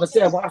sheet off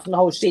instead of washing the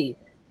whole sheet.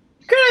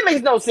 Girl, that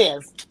makes no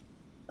sense.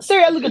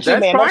 Sarah, look at you,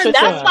 That's man. That's your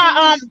crazy. That's son.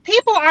 why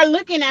people are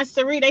looking at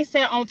Sari. They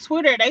said on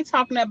Twitter they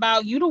talking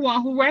about you the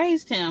one who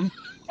raised him.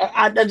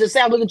 I just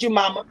say, look at you,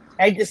 mama.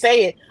 I hate to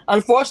say it.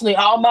 Unfortunately,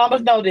 all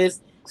mamas know this.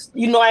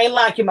 You know, I ain't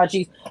like you, my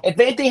cheese. If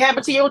anything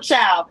happened to your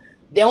child,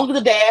 they don't get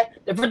the dad.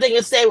 The first thing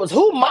they say was,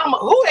 who mama?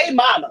 Who they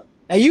mama?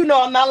 And you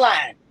know I'm not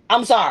lying.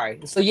 I'm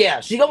sorry. So yeah,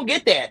 she gonna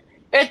get that.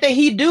 Everything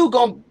he do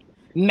gonna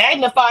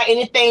magnify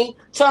anything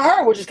to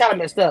her, which is kind of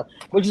messed up.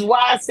 Which is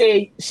why I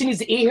say she needs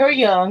to eat her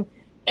young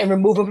and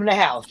remove him from the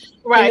house. Him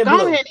Right, and go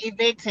Blue. ahead and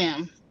evict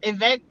him.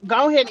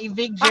 Go ahead and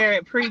evict I,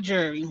 Jared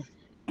pre-jury.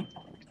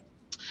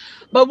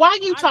 But while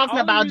you I talking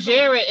only about reason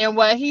Jared and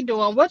what he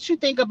doing, what you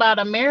think about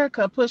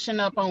America pushing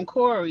up on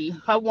Corey?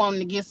 Her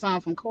wanting to get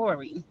some from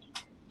Corey.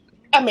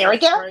 what's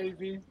America?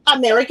 crazy.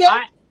 America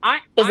I I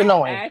is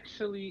annoying.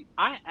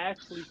 I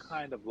actually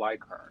kind of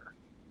like her.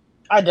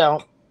 I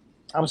don't.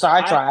 I'm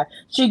sorry, I I tried.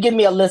 She give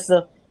me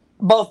Alyssa,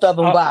 both of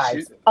them she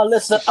vibes. she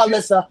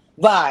Alyssa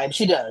vibe.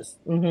 She does.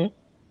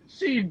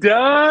 she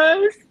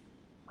does.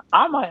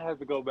 I might have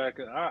to go back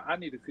and I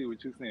need to see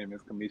what you're saying,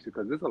 Miss Kamisha,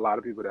 because there's a lot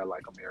of people that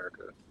like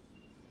America.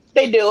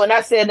 They do, and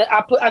I said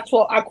I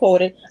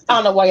quoted. I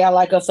don't know why y'all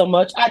like her so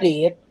much. I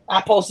did.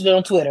 I posted it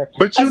on Twitter.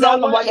 But I you said I know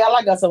don't know why what? y'all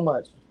like her so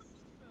much.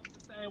 I felt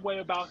the same way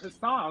about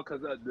Hassan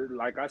because,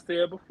 like I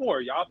said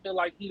before, y'all feel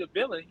like he the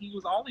villain. He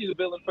was only the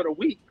villain for the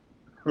week.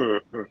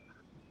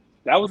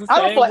 That was the I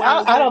don't feel same like way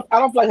it went. I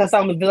don't feel like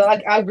Hassan was a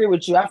villain. I agree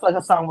with you. I feel like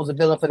Hassan was a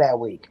villain for that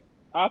week.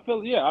 I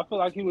feel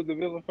like he was the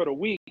villain for the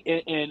week,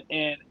 and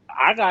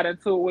I got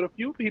into it with a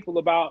few people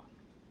about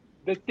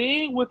the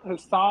thing with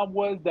Hassan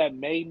was that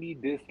made me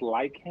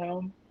dislike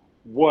him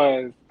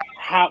was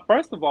how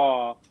first of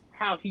all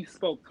how he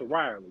spoke to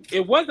Riley.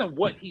 It wasn't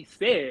what he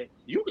said.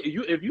 You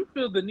if you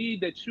feel the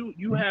need that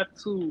you have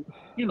to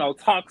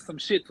talk some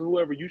shit to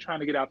whoever you're trying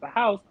to get out the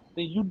house,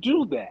 then you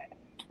do that.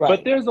 But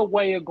Right. there's a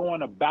way of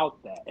going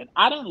about that, and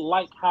I didn't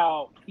like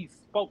how he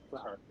spoke to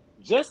her.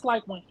 Just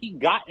like when he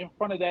got in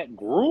front of that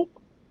group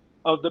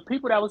of the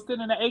people that was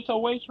sitting in the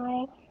HOH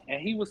room and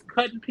he was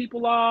cutting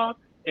people off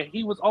and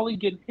he was only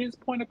getting his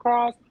point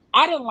across.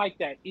 I didn't like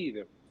that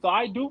either. So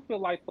I do feel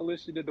like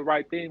Felicia did the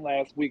right thing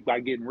last week by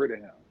getting rid of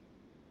him.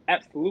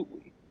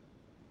 Absolutely.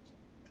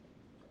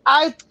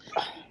 I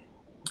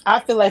I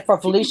feel like for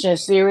Felicia and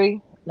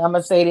Siri, and I'm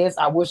gonna say this,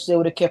 I wish they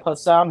would have kept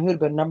Hassan. He would have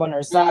been number on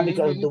their side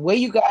because Hmm. the way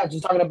you guys are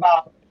talking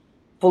about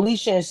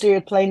Felicia and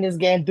Siri playing this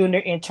game, doing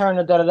their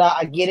internal da da da,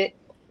 I get it.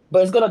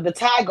 But the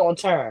tide gonna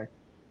turn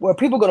where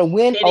people gonna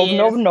win It over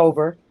and over is. and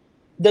over.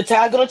 The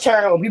tide gonna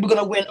turn where people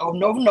gonna win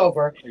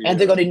over and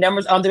they're Yeah. gonna be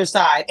numbers on their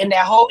side. And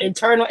that whole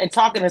internal and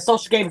talking and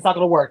social game is not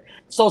gonna work.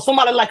 So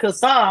somebody like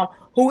Hassan,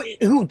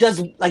 who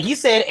does like you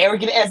said,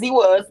 arrogant as he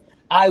was,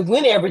 I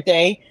win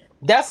everything.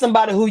 That's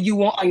somebody who you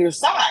want on your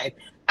side.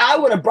 I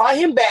would have brought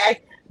him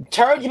back,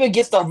 turned him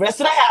against the rest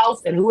of the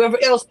house and whoever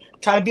else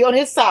trying to be on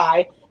his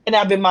side, and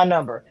that'd been my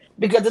number.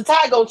 Because the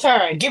tide gonna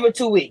turn. Give it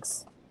 2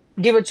 weeks.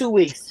 Give it 2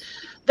 weeks.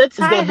 The It's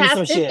tie gonna be has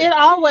some it, shit. it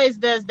always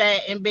does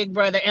that in Big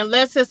Brother,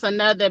 unless it's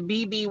another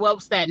BB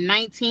what's that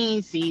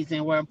 19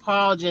 season where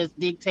Paul just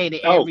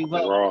dictated Oh, every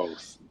vote.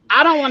 gross.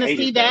 I don't I want to see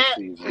hated that that,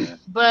 season.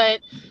 but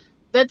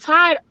the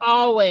tide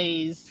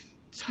always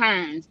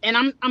turns. And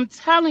I'm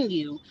telling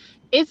you,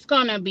 it's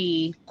gonna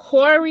be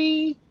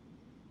Corey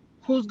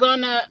who's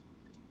gonna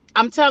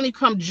I'm telling you,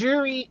 come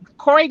jury,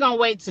 Corey gonna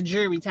wait to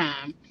jury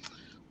time.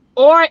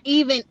 Or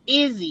even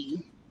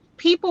Izzy.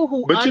 People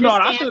who But you know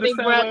what? I understand feel the Big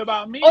same Brother. way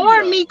about Mimi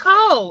Or though.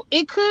 Nicole.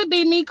 It could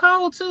be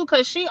Nicole too,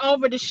 because she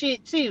over the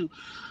shit too.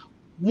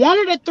 One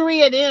of the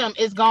three of them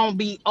is gonna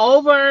be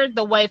over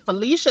the way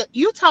Felicia.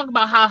 You talk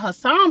about how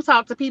Hassan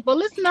talk to people.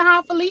 Listen to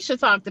how Felicia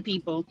talk to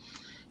people.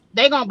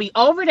 They gonna be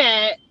over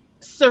that.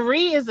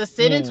 Sari is a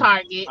sitting Mm,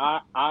 target.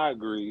 I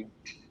agree.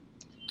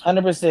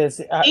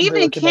 100%. I agree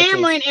Even with you, my cheese.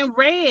 Cameron and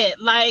Red,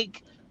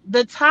 like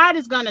the tide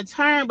is gonna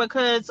turn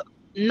because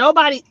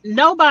nobody,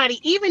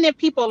 even if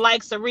people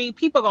like Sari,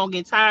 people gonna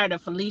get tired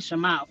of Felicia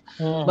mouth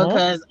Mm-hmm.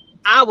 because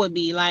I would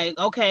be like,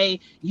 okay,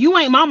 you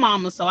ain't my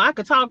mama, so I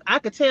could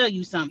tell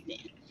you something.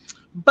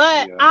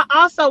 But Yeah. I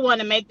also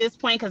want to make this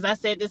point because I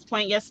said this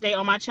point yesterday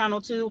on my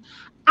channel too.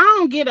 I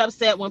don't get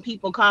upset when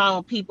people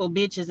call people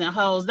bitches and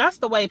hoes. That's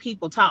the way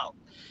people talk.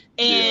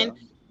 Yeah. And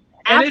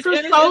And after it's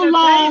so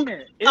long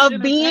entertainment. It's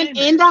of being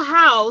in entertainment. the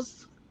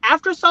house,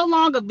 after so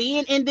long of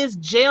being in this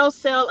jail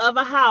cell of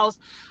a house,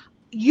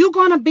 you're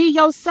gonna be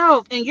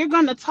yourself and you're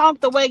gonna talk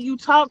the way you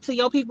talk to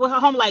your people at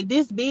home, like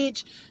this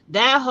bitch,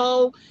 that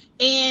hoe.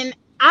 And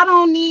I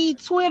don't need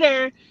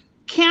Twitter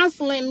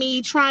canceling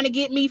me, trying to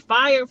get me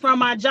fired from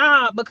my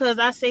job because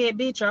I said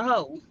bitch or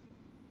hoe.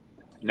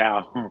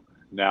 Now,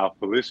 now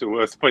Felicia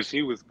was, but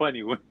she was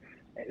funny when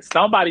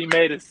somebody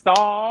made a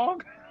song.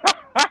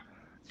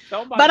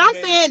 But Somebody I'm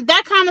made saying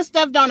that kind of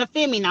stuff don't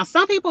offend me. Now,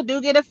 some people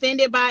do get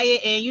offended by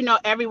it, and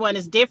everyone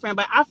is different.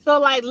 But I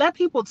feel like let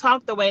people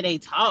talk the way they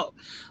talk.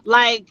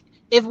 Like,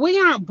 if we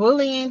aren't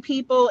bullying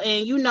people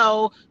and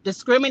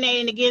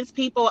discriminating against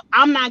people,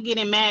 I'm not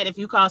getting mad if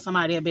you call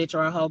somebody a bitch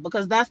or a hoe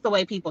because that's the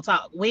way people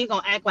talk. We ain't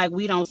gonna act like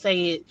we don't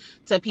say it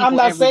to I'm people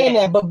not every saying day.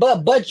 that,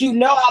 but you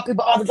know how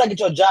people always like at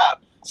your job.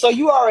 So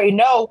you already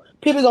know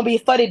people gonna be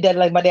funny that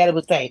like my daddy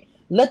would say.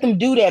 Let them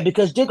do that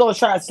because they're gonna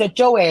try to set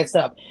your ass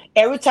up.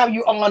 Every time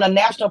you're on a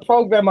national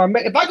program or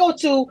if I go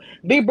to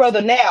Big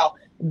Brother now,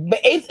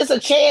 it's a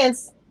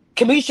chance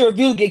commission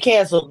reviews get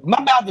canceled.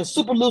 My mouth is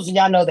super loose and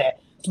y'all know that.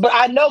 But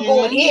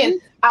Hmm.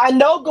 I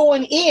know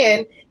going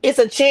in, it's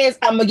a chance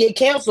I'm gonna get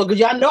canceled because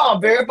y'all know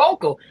I'm very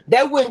vocal.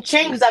 That wouldn't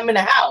change because I'm in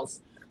the house.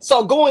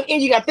 So going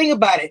in, you gotta think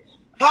about it.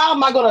 How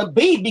am I gonna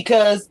be?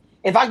 Because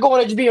if I go in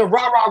there just being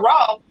rah rah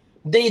rah,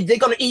 they're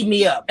gonna eat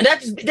me up, and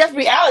that's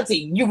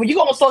reality. When you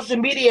go on social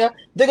media,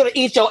 they're gonna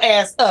eat your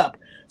ass up.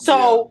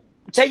 yeah. So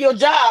take your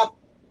job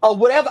or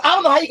whatever. I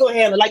don't know how you gonna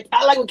handle it. Like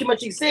I like what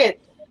Kimachi said.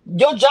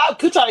 Your job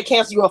could try to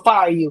cancel you or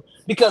fire you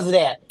because of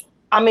that.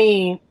 I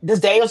mean, does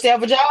Daniel still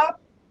have a job?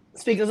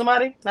 Speaking to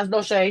somebody, that's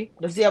no shade.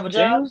 Does he have a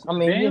job? I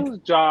mean, Daniel's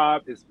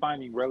job is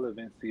finding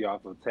relevancy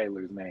off of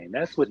Taylor's name.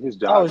 That's what his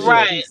oh job is.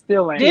 shit. Right.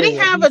 Did he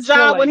have He a still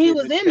job when ain't he getting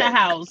was a in the check.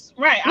 house?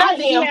 Right. I don't Not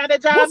think he him. had a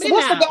job in the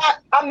What's the house. guy?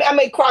 I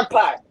made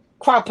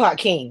Crockpot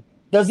King.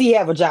 Does he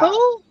have a job?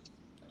 Who?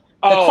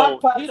 The Oh,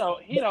 Crockpot,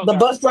 he don't the got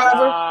bus no driver.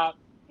 job.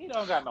 He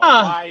don't got no Oh,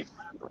 wife.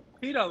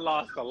 He done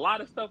lost a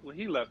lot of stuff when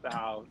he left the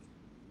house.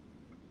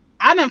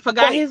 I done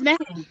forgot Wait, his name.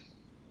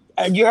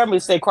 you heard me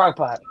say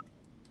Crockpot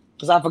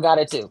because I forgot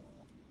it too.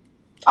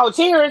 Oh,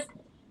 Terrence,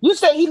 you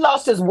say he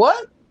lost his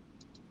what?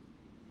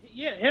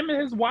 Yeah, him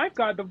and his wife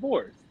got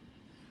divorced.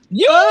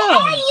 You are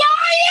Oh.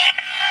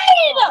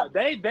 lying! Oh,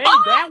 they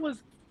that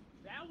was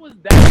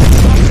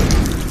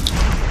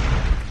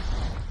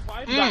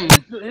wife got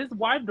Mm. his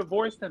wife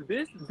divorced him.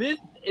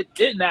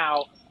 It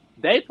now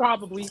they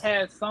probably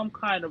had some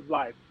kind of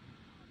like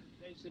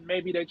conversation.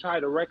 Maybe they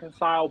tried to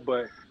reconcile,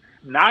 but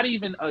not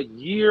even a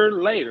year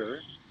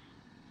later.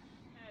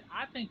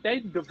 I think they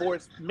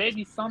divorced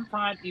maybe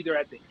sometime either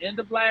at the end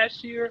of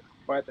last year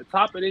or at the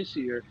top of this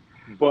year,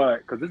 but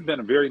because it's been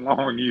a very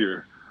long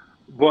year.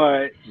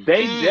 But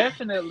they Mm.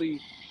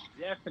 definitely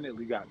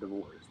got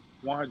divorced,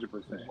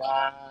 100%.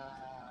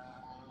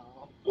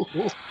 Wow.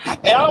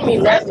 And I don't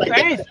mean last That's like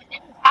that. crazy.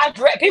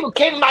 People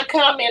came in my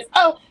comments.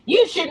 Oh,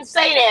 you shouldn't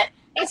say that.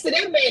 I said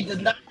that man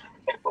does not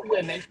care for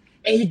women,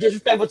 and he's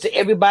disrespectful to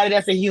everybody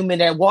that's a human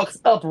that walks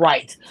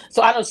upright.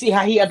 So I don't see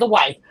how he has a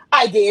wife.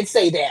 I did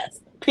say that.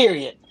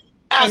 Period.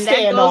 I And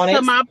that stand goes on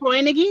to it. my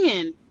point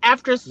again.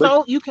 After But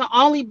so, you can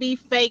only be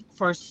fake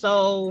for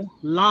so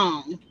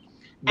long.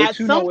 At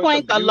you know some what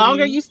point, the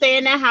longer you stay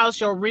in that house,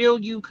 your real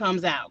you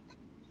comes out.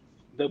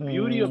 the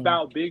beauty Mm,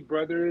 about Big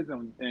Brother is,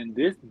 and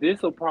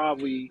this will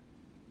probably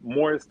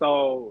more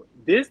so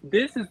this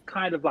is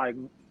kind of like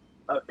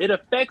it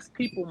affects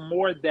people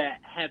more that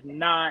have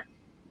not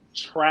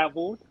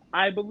traveled.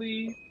 I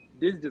believe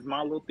this is just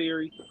my little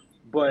theory,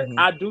 but mhm,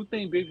 I do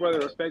think Big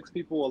Brother affects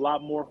people a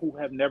lot more who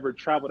have never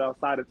traveled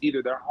outside of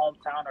either their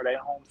hometown or their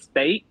home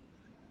state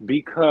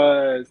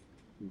because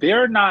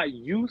they're not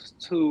used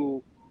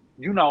to,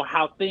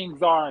 how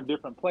things are in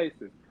different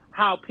places.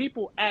 How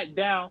people act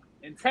down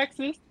in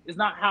Texas is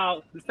not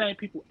how the same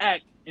people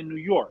act in New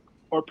York.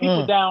 Or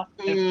people mm, down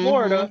in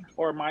Florida Hmm.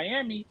 or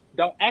Miami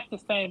don't act the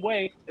same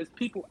way as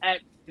people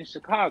act in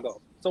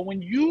Chicago. So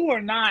when you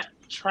are not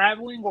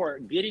traveling or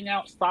getting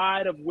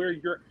outside of where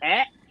you're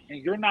at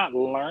and you're not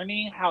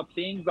learning how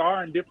things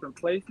are in different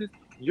places,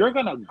 you're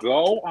going to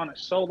go on a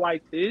show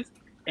like this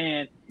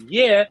and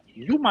yeah,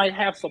 you might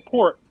have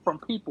support from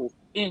people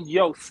in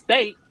your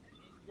state,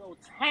 in your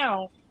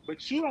town,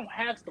 but you don't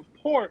have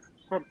support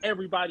from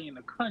everybody in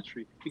the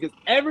country because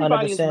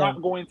everybody is 100%.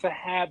 not going to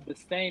have the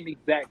same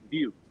exact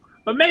view.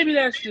 But maybe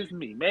that's just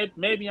me.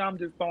 Maybe I'm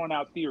just throwing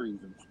out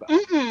theories and stuff.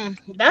 Mm-mm.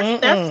 That's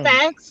Mm-mm.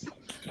 facts.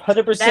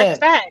 That's 100%.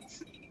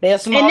 facts. They're a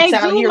And small they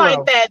town do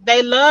like hero. that.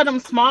 They love them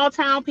small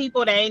town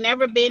people. They ain't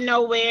never been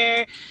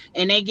nowhere,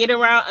 and they get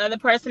around other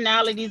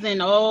personalities.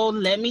 And oh,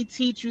 let me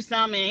teach you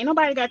something. Ain't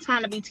nobody got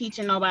time to be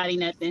teaching nobody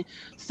nothing.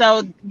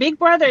 So Big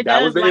Brother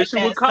That was does the like issue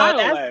with that. So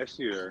Kyle last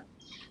year.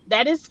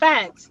 that is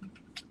facts.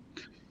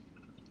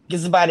 Get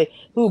somebody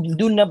who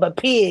do nothing but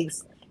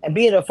pigs and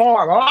being a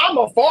farmer. Oh, I'm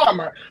a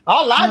farmer.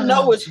 All I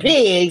know Oh, is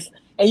pigs.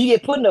 And you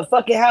get put in a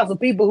fucking house with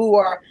people who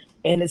are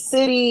in the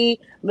city,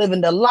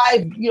 living the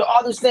life,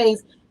 all those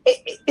things.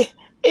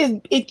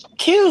 It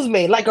kills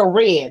me like a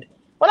Red.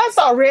 When I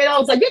saw Red, I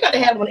was like, you got to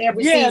have one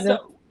every Yeah, season.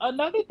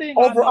 another thing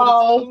I noticed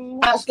Overall, too.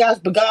 Oshkosh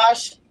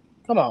Bagosh.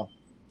 Come on.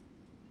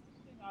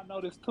 I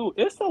noticed too.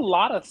 It's a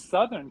lot of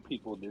Southern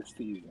people this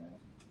season.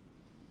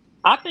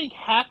 I think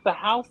half the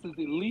house is at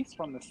least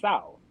from the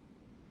South.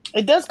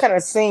 It does kind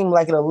of seem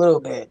like it a little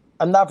bit.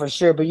 I'm not for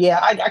sure, but yeah,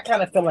 I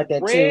kind of feel like that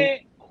too.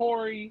 Red,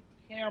 Corey,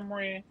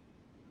 Cameron,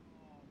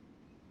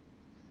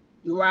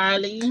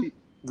 Riley.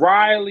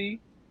 Riley.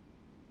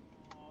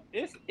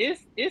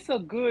 It's a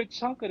good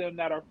chunk of them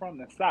that are from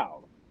the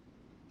South.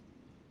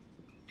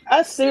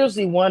 I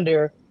seriously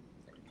wonder,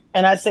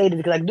 and I say this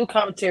because I do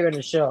commentary on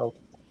the show,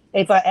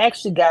 if I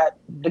actually got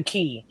the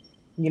key,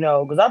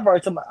 because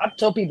I've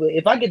told people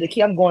if I get the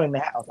key, I'm going in the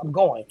house. I'm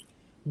going.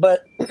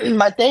 But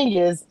my thing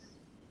is,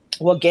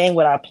 what game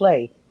would I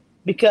play?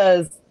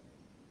 Because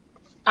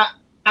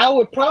I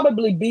would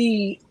probably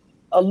be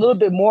a little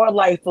bit more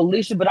like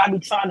Felicia, but I'd be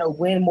trying to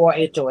win more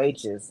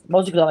HOHs,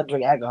 mostly because I like to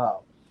drink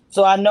alcohol.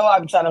 So I know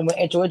I'd be trying to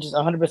win HOHs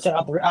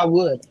 100%. I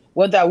would,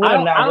 whether I would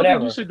or not, I don't whatever.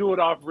 think you should do it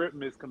off rip,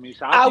 Miss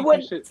Kamisha. I think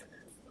would. You should.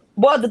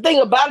 Well, the thing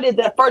about it is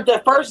that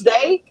first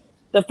day,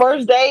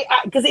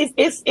 because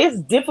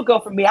it's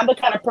difficult for me. I'm the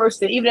kind of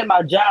person, even at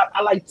my job,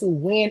 I like to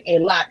win a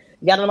lot.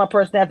 You got to know my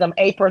personality. I'm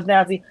a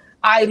personality.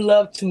 I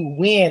love to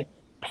win,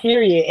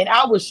 period. And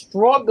I would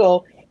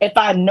struggle if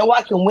I know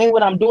I can win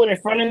what I'm doing in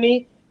front of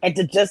me and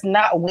to just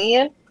not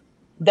win.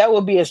 That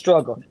would be a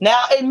struggle.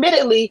 Now,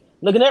 admittedly,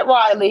 looking at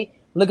Riley,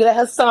 looking at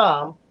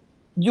Hassan,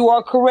 you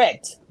are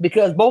correct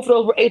because both of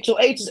those were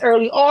HOHs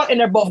early on and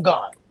they're both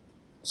gone.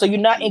 So you're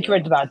not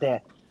incorrect about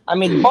that. I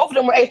mean, both of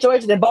them were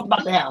HOHs. They're both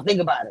about the house.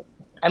 Think about it.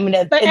 I mean,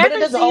 but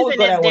every season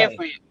is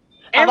different.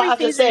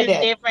 Every season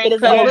is different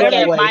because look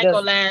at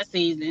Michael last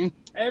season.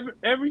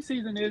 Every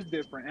season is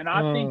different, and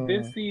I think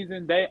this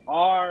season they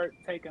are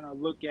taking a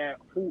look at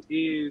who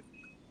is.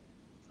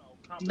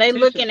 They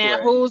looking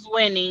at who's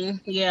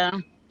winning, yeah.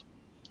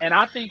 And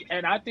I think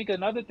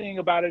another thing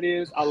about it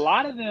is a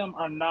lot of them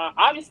are not.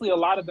 Obviously, a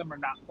lot of them are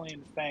not playing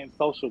the same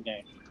social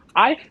game.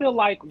 I feel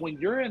like when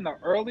you're in the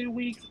early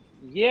weeks,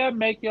 yeah,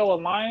 make your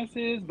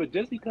alliances, but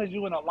just because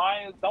you're in an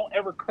alliance, don't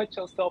ever cut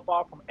yourself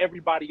off from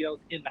everybody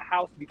else in the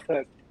house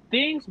because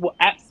things will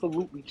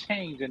absolutely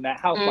change in that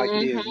house like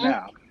it is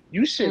now.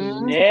 You should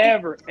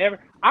never ever.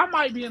 I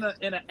might be in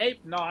an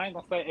eight. No, I ain't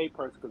gonna say eight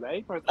person because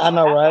eight person. I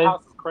know, right? The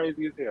house is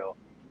crazy as hell.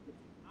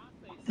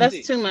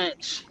 That's too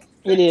much.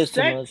 It is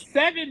too much.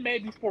 7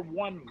 maybe for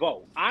one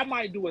vote. I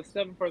might do a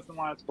 7-person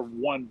alliance for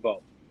one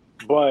vote,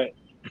 but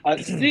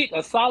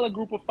a solid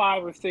group of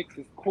 5 or 6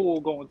 is cool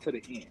going to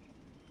the end.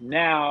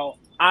 Now,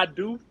 I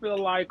do feel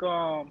like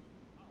whole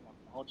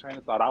train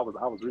of thought. I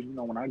was really,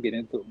 when I get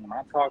into it, when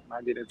I talk and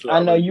I get into it.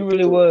 I know you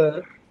really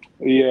would.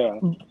 Yeah.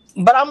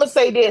 But I'm gonna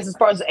say this as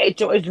far as the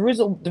HO, the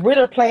reason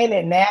they're playing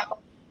it now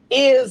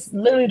is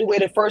literally the way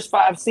the first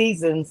 5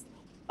 seasons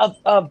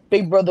of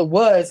Big Brother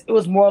was. It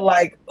was more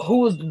like who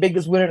was the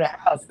biggest winner in the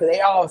house. Because they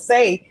all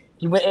say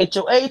you win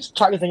HOH,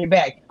 targets on your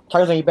back,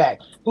 targets on your back.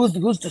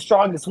 Who's the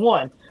strongest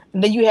one?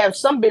 And then you have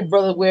some Big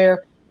Brother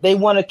where they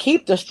want to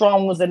keep the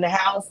strong ones in the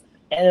house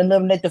and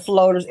eliminate the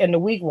floaters and the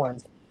weak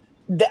ones.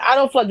 I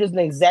don't feel like there's an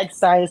exact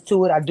science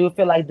to it. I do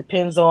feel like it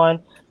depends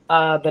on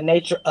the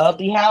nature of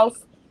the house.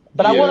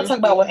 But I want to talk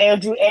about what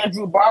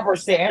Andrew Barber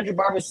said. Andrew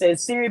Barber said,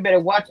 Siri better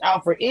watch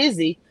out for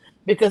Izzy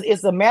because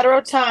it's a matter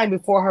of time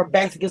before her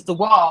back's against the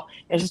wall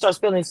and she starts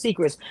spilling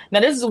secrets. Now,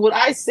 this is what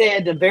I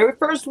said the very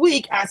first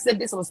week. I said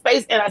this on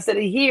Space, and I said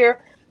it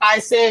here. I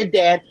said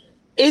that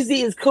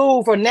Izzy is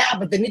cool for now,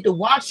 but they need to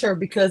watch her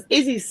because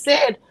Izzy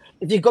said,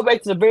 if you go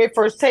back to the very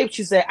first tape,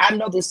 she said, I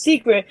know the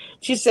secret.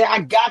 She said,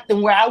 I got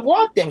them where I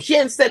want them. She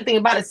hasn't said anything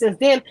about it since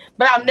then,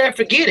 but I'll never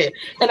forget it.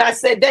 And I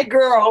said, that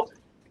girl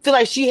feel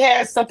like she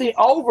has something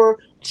over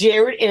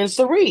Jared and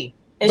Sari.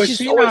 And but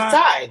she's always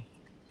tied.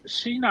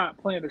 She not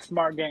playing a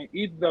smart game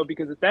either, though,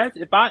 because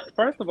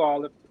first of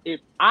all, if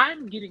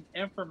I'm getting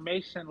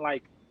information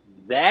like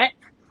that,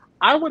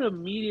 I would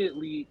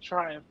immediately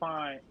try and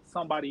find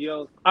somebody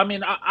else. I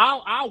mean,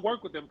 I'll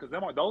work with them because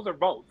those are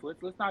votes.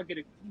 Let's not get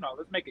it.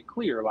 Let's make it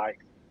clear. Like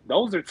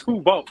those are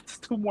 2 votes,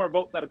 2 more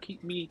votes that'll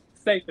keep me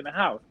safe in the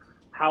house.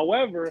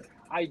 However,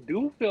 I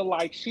do feel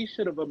like she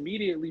should have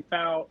immediately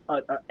found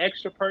an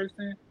extra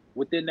person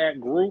within that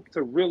group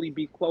to really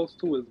be close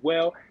to as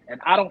well.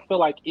 And I don't feel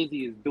like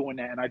Izzy is doing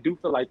that. And I do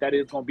feel like that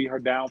is going to be her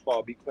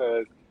downfall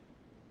because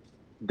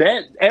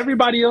that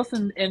everybody else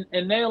in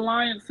their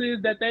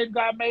alliances that they've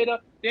got made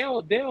up,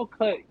 they'll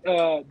cut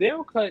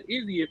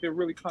Izzy if it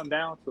really come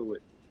down to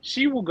it.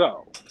 She will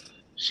go.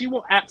 She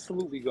will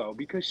absolutely go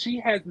because she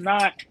has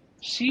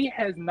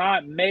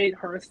not made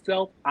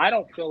herself, I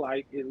don't feel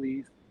like at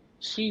least,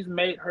 she's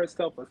made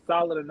herself a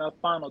solid enough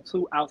final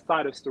 2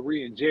 outside of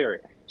Sari and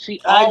Jared. She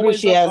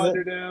always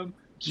under them.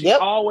 She's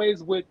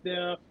always with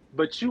them.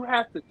 But you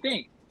have to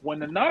think, when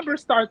the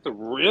numbers start to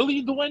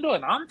really dwindle,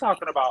 and I'm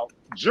talking about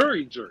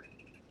jury.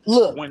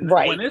 Look,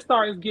 when it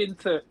starts getting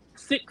to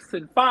 6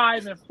 and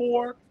 5 and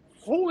 4,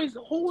 who is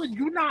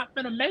you not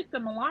gonna make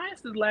them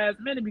alliances last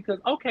minute because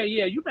okay,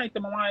 yeah, you make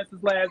them alliances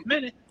last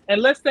minute,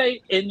 and let's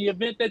say in the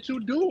event that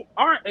you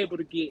aren't able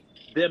to get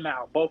them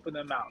out, both of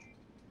them out.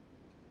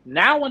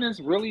 Now when it's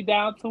really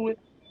down to it,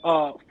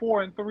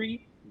 4 and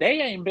 3,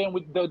 they ain't been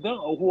with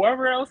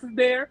whoever else is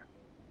there.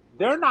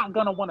 They're not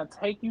gonna want to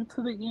take you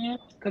to the end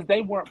because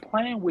they weren't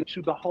playing with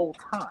you the whole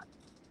time.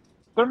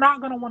 They're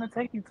not gonna want to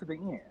take you to the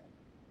end.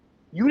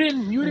 You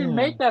didn't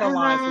make that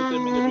alliance with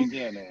them in the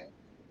beginning.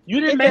 You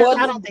didn't make.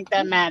 I don't think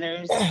that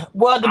matters.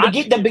 Well,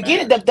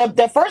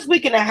 the first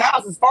week in the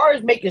house, as far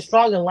as making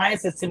strong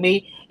alliances, to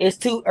me, is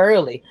too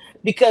early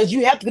because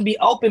you have to be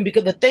open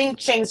because the thing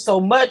changed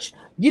so much.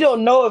 You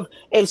don't know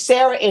if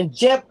Sarah and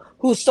Jeff,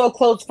 who's so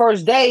close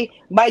first day,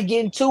 might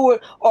get into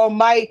it or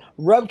might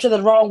rub to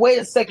the wrong way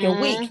the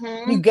second week.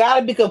 You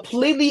gotta be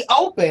completely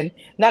open.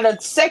 Now the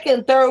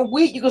second, third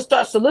week, you can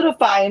start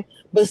solidifying,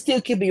 but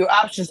still keeping your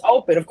options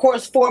open. Of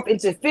course, fourth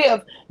into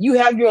fifth, you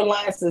have your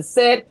alliances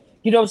set.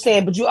 You know what I'm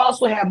saying? But you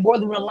also have more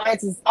than one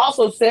alliances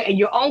also set in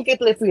your own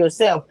gameplay for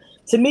yourself.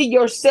 To me,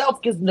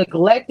 yourself gets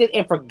neglected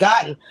and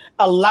forgotten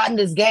a lot in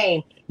this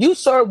game. You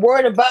start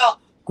worried about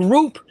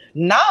group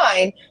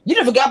 9, you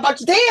done forgot about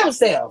your damn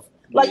self.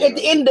 Like at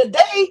the end of the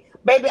day,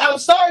 baby, I'm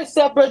sorry,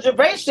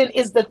 self-preservation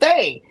is the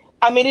thing.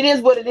 I mean, it is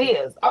what it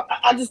is.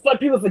 I just feel like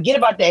people forget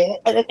about that.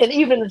 And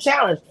even the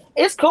challenge.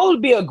 It's cool to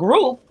be a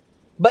group,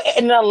 but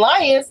in an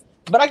alliance,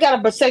 but I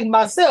gotta protect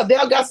myself. They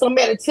all got so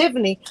mad at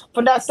Tiffany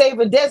for not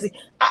saving Desi.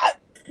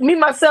 Me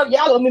myself,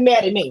 y'all gonna be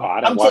mad at me.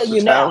 I'm telling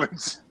you now.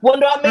 Well,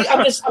 no,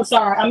 I'm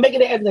sorry. I'm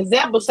making it as an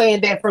example,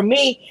 saying that for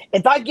me,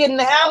 if I get in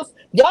the house,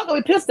 y'all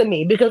gonna be pissed at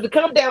me because it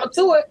come down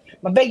to it.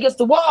 My back against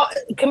the wall.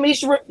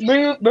 Commission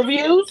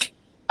reviews.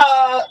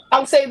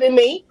 I'm saving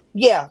me.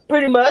 Yeah,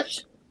 pretty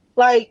much.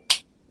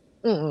 Like,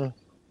 Come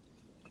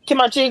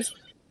on, cheeks.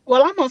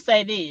 Well, I'm gonna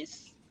say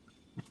this.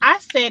 I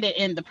said it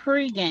in the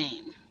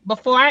pregame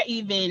before I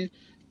even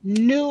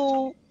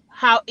knew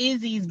how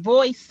Izzy's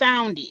voice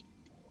sounded.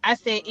 I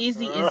said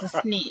Izzy is a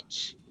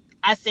snitch.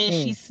 I said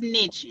she's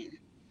snitching.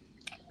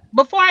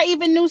 Before I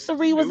even knew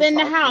Sari was in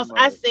the house,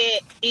 I said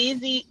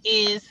Izzy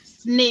is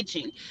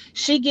snitching.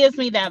 She gives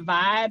me that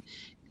vibe.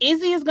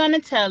 Izzy is going to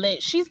tell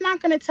it. She's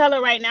not going to tell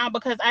it right now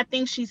because I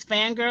think she's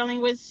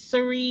fangirling with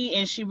Sari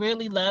and she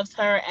really loves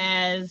her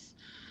as,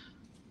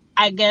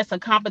 I guess, a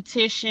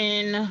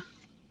competition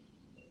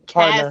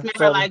cast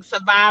member like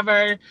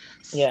Survivor.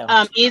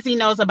 Yeah. Izzy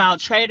knows about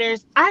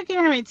traders. I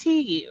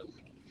guarantee you,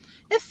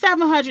 it's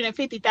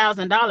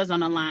 $750,000 on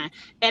the line,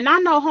 and I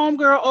know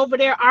homegirl over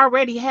there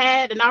already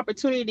had an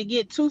opportunity to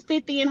get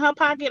 $250 in her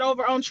pocket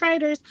over on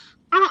traders.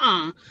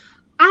 I'm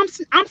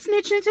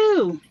snitching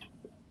too.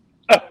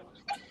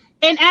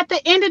 And at the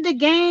end of the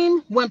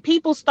game, when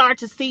people start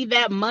to see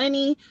that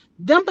money,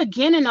 them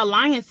beginning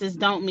alliances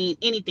don't mean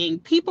anything.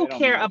 People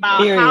care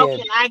about how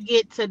can I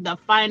get to the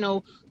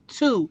final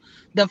 2,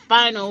 the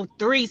final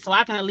 3, so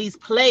I can at least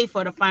play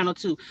for the final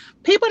 2.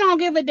 People don't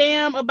give a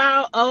damn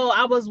about, oh,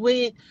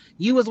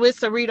 you was with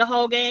Sari the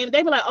whole game.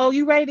 They be like, oh,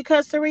 you ready to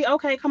cut Sari?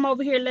 Okay, come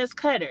over here, let's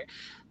cut her.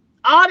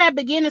 All that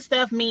beginning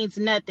stuff means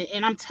nothing.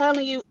 And I'm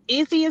telling you,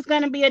 Izzy is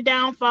going to be a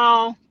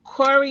downfall.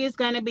 Corey is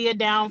going to be a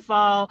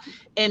downfall.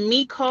 And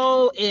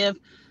Miko, if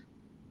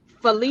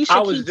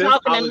Felicia keeps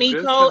talking to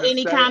Miko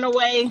any kind of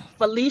way,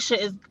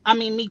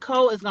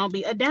 Miko is going to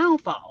be a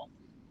downfall.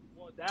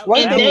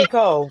 Why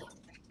Miko?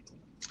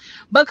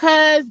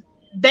 Because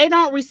they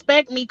don't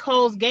respect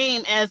Miko's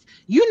game as,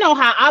 you know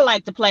how I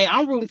like to play.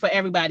 I'm rooting for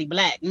everybody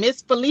black.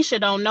 Miss Felicia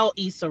don't know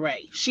Issa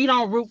Rae. She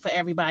don't root for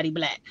everybody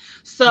black.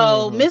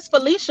 So Miss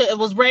Felicia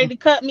was ready to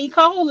cut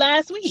Miko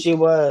last week. She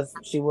was.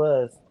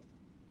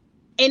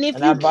 And if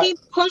you keep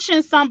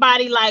pushing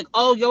somebody like,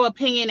 oh, your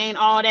opinion ain't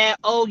all that,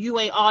 oh, you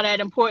ain't all that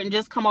important,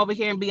 just come over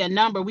here and be a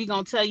number, we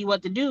gonna tell you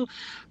what to do.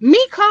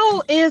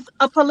 Miko is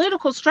a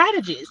political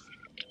strategist.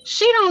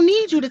 She don't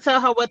need you to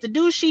tell her what to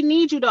do. She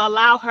needs you to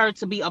allow her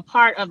to be a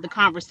part of the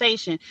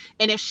conversation.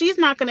 And if she's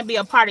not going to be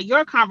a part of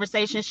your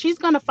conversation, she's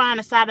going to find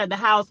a side of the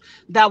house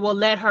that will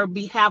let her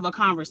have a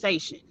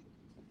conversation.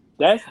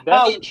 That's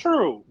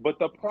true. But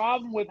the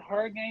problem with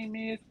her game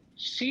is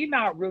she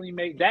not really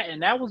make that.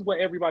 And that was what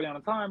everybody on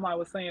the timeline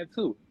was saying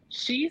too.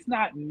 She's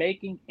not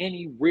making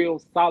any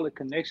real solid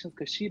connections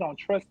because she don't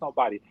trust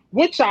nobody,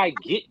 which I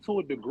get to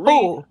a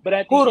degree. But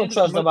at the who don't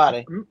trust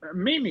nobody?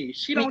 Mimi,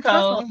 she don't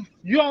trust.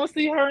 You don't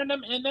see her in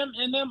them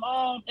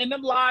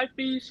live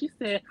feeds. She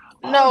said,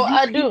 "No,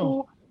 I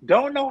do."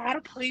 Don't know how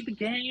to play the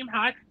game.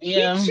 She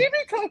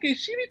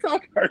be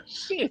talking her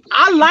shit.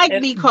 I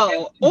like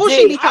Miko. Oh,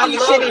 she be talking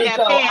shit in that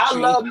pantry. I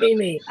love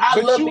Mimi.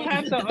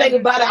 The thing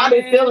about it, I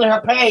be feeling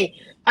her pain.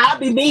 I'll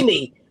be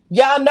Mimi.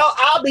 Y'all know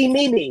I'll be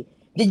Mimi.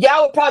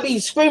 Y'all would probably be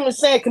screaming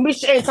saying,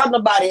 Kamisha ain't talking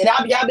about it.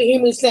 And y'all be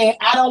hearing me saying,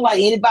 I don't like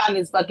anybody in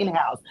this fucking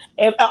house.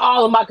 And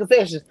all of my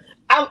confessions.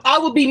 I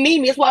would be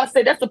Mimi. That's why I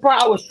said that's the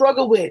part I would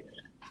struggle with.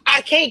 I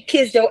can't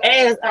kiss your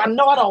ass. I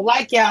know I don't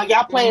like y'all.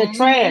 Y'all playing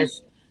trash.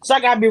 So I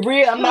gotta be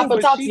real. I'm not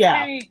gonna talk to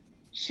y'all.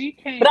 She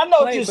can't. But I know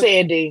what you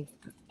said, D.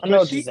 I know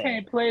but what you're she saying.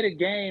 can't play the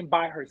game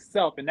by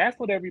herself, and that's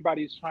what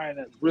everybody's trying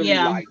to really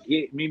Yeah. like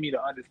get Mimi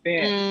to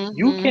understand.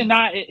 You Hmm.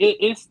 cannot.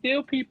 It's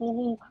still people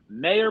who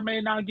may or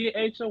may not get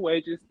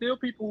HOH. It's still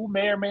people who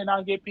may or may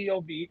not get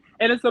POV,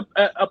 and it's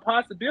a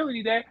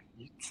possibility that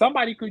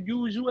somebody could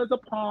use you as a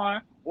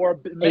pawn or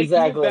make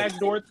you a Exactly.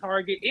 backdoor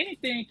target.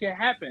 Anything can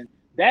happen.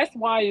 That's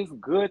why it's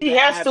good She to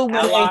has have to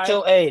win allies.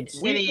 HOH.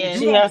 It You is.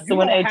 She has to you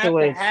win don't have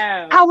to HOH.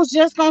 have. I was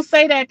just gonna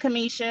say that,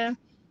 Kamisha.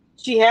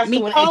 She has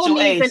to win Nicole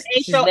needs an HOH.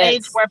 She's HOH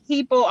next. where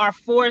people are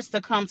forced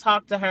to come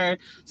talk to her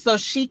so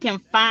she can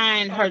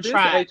find So her this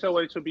tribe.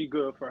 HOH will be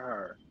good for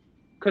her.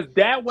 Because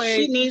that She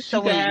way needs to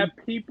she can have win.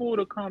 people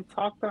to come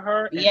talk to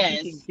her and she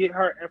can Yes. get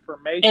her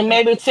And information.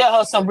 maybe tell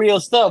her some real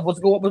stuff. What's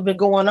been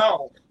going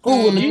on?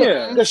 Who will be?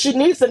 Yeah. Because she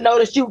needs to know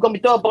that she was gonna be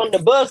thrown up on the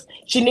bus.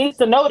 She needs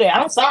to know that.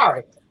 I'm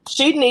sorry.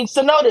 She needs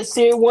to know that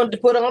Siri wanted to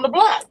put her on the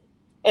block.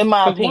 In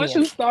my Because opinion.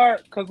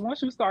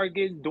 once you start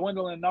getting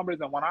dwindling numbers,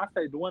 and when I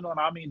say dwindling,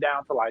 I mean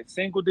down to like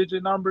single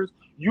digit numbers,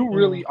 you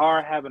really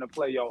are having to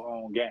play your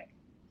own game.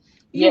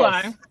 You Yes.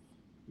 are.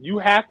 You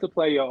have to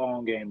play your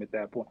own game at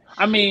that point.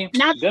 I mean,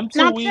 Now them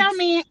now 2 tell weeks.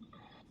 me,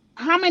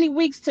 how many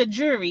weeks to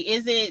jury?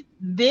 Is it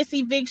this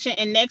eviction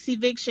and next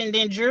eviction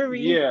then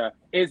jury? Yeah,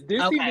 it's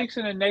this Okay.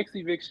 eviction and next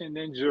eviction,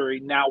 then jury.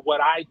 Now,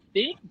 what I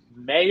think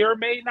may or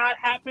may not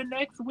happen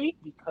next week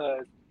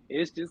because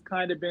it's just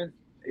kind of been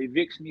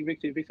eviction,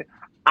 eviction, eviction.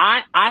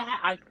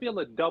 I feel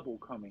a double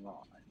coming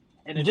on,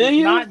 and if Do it's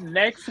you? not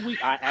next week,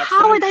 I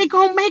How are they absolutely.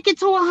 gonna make it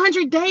to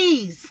 100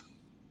 days?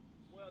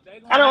 Well,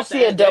 they're I gonna don't have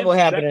see a to. double They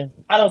happening.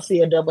 I don't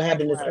see a double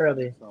happening double this happening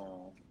early.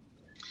 soon.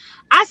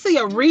 I see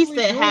a They usually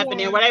reset do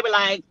happening where one. they be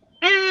like,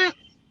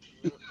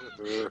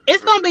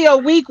 it's gonna be a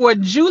week where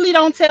Julie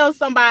don't tell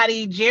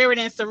somebody Jared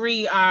and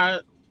Sari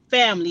are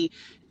family.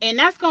 And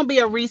that's gonna be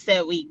a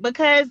reset week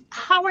because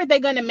how are they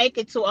gonna make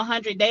it to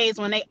 100 days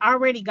when they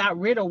already got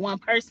rid of one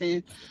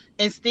person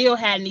and still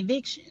had an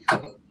eviction?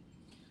 Well,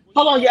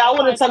 Hold on, y'all. I that's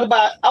want to why. talk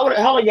about. Hold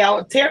on,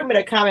 y'all. Terry made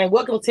a comment.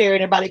 Welcome, Terry.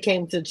 Everybody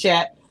came to the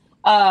chat.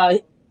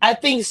 I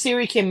think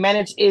Siri can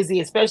manage Izzy,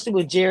 especially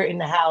with Jared in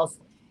the house.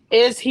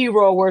 Is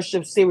hero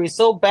worship Siri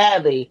so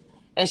badly,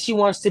 and she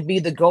wants to be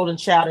the golden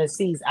child in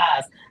C's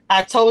eyes.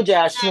 I told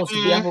y'all she wants to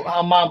be Mm-mm,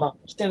 her mama.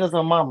 She thinks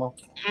her mama.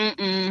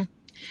 mm-mm.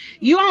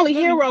 You only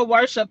hero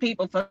worship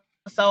people for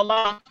so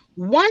long.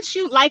 Once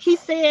you, like he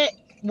said,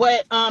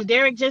 what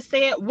Derek just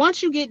said,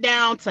 once you get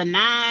down to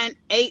 9,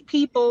 8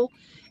 people,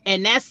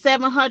 and that's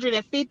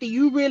 750,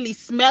 you really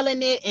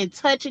smelling it and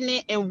touching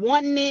it and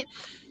wanting it.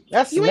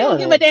 That's You ain't gonna smelling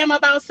give a it. damn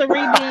about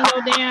Sari being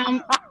your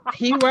damn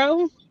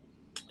hero.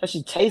 And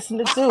she tasting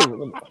it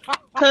too.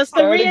 Cause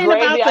Stir Sari the ain't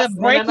gravy. about I to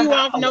smell it break in the you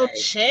off no hallway.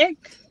 check.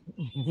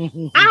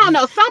 I don't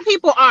know. Some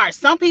people are.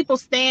 Some people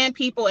stand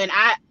people, and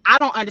I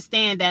don't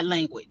understand that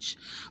language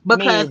Me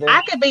because either.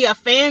 I could be a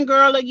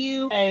fangirl of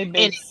you Hey, and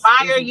big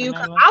admire sissy you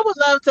because banana. I would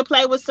love to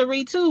play with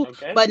Sari too,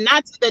 Okay. but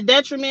not to the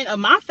detriment of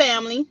my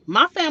family.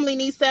 My family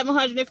needs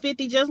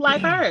 750 just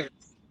like hers.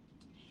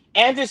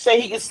 Andrew said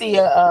he can see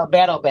a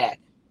battle back.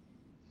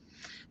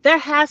 There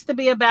has to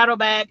be a battle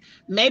back.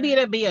 Maybe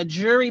it'll be a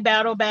jury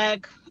battle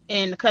back.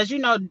 And because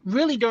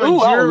really during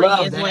Ooh, I would jury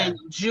love is that. when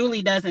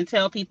Julie doesn't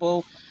tell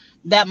people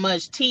that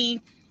much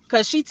tea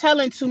because she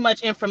telling too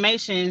much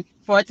information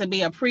for it to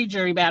be a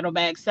pre-jury battle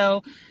back.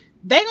 So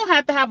they gonna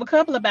have to have a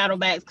couple of battle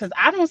backs because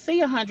I don't see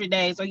 100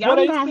 days. Or y'all Well,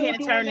 can they go still ahead and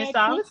doing turn this that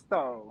off. twist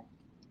though.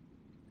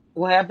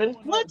 What They happened?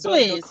 doing What the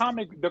twist?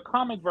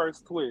 comic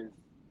verse twist.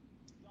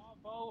 Y'all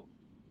vote.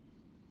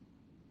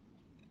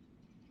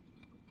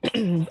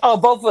 Oh,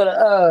 both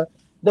for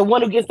the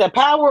one who gets that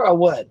power or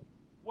what?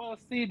 Well,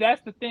 see,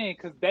 that's the thing,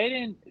 because they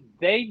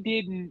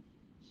didn't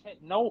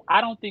no,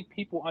 I don't think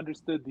people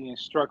understood the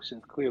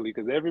instructions clearly,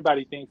 because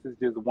everybody thinks it's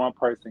just one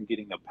person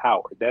getting the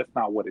power. That's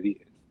not what it is.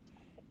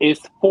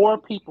 It's four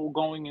people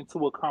going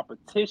into a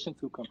competition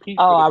to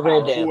compete Oh, for the I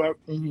read power. that. Whoever,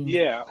 Mhm.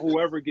 yeah,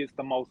 whoever gets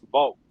the most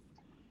votes.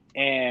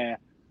 And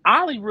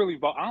I only really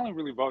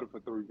voted for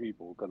three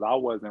people because I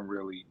wasn't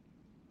really.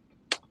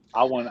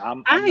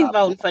 I'm I ain't not.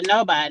 voting for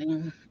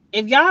nobody.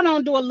 If y'all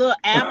don't do a little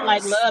app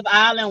like Love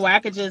Island where I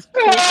could just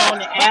click on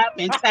the app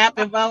and tap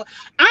and vote,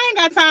 I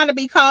ain't got time to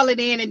be calling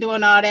in and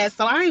doing all that.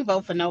 So I ain't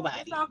vote for It's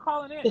nobody. not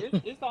calling in.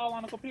 It's all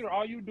on the computer.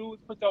 All you do is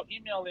put your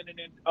email in and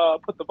then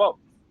put the vote.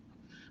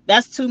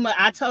 That's too much.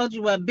 I told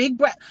you what, Big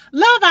Brother,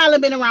 Love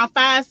Island been around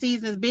 5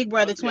 seasons. Big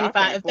Oh, Brother see, I 25.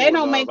 can't If they pull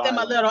don't Love make them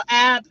a Island. little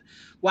app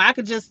where I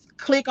could just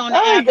click on the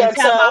I ain't app and got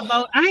tap my time.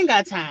 vote, I ain't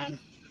got time.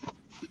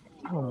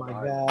 Oh Love my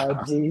Island.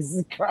 God,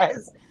 Jesus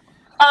Christ.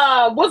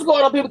 What's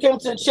going on? People came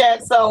to the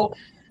chat. So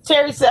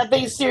Terry said, I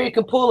think Siri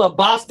could pull a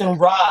Boston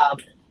Rob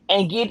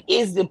and get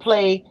Izzy to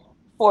play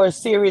for a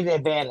series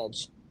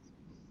advantage.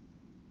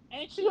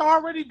 Ain't she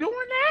already doing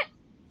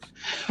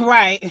that?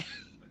 Right.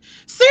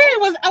 Siri Oh,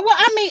 was, well,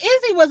 I mean,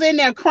 Izzy was in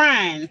there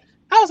crying.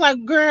 I was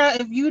like, girl,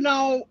 if you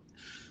don't,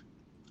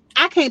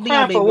 I can't be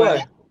on Crying for Big Brother.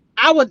 what?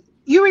 I would.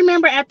 You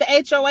remember at the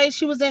HOA,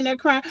 she was in there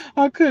crying.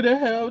 I could have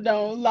held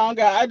on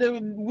longer. I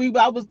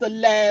was the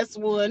last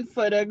one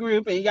for the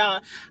group, and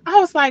y'all. I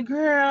was like,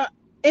 girl.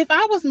 if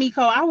I was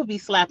Miko, I would be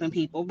slapping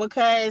people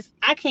because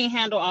I can't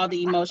handle all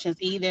the emotions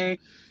either.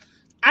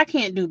 I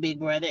can't do Big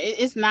Brother.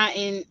 It's not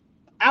in.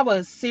 I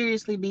would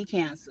seriously be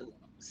canceled.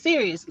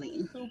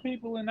 Seriously. Two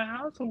people in the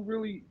house who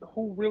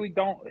really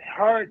don't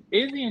hurt.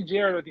 Izzy and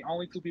Jared are the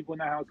only two people in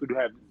the house who do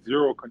have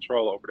zero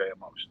control over their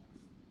emotions.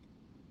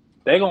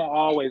 They gonna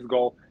always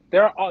go.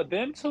 They're all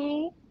them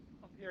two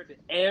compared to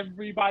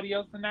everybody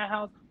else in that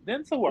house.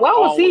 Them two are Why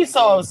was he always so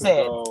going to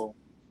upset? go.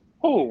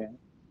 Who?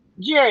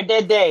 Jared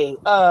that day,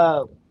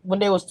 when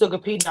they were still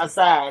competing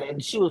outside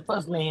and she was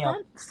fussing at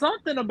him.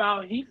 Something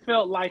about he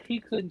felt like he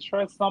couldn't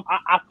trust some.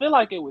 I feel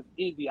like it was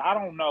Izzy. I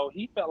don't know.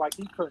 He felt like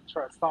he couldn't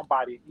trust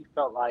somebody. He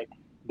felt like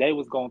they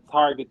was gonna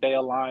target their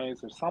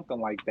alliance or something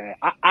like that.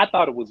 I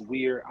thought it was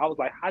weird. I was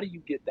like, how do you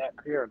get that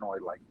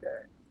paranoid like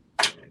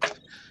that?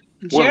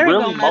 Jared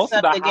really gonna mess most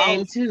of up the the game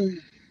house too.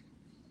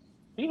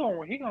 he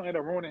gonna end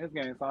up ruining his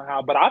game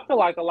somehow. But I feel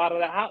like a lot of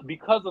the house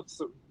because of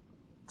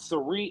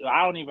Sari.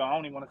 I don't even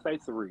want to say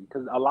Sari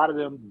because a lot of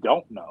them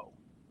don't know.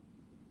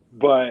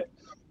 But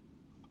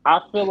I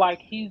feel like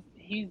he's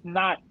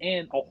not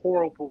in a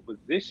horrible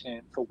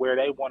position to where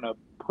they want to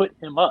put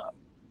him up.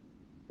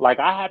 Like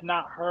I have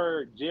not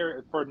heard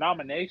Jared for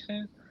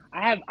nominations.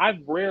 I've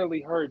rarely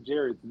heard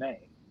Jared's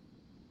name.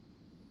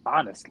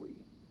 Honestly,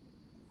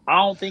 I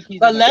don't think he's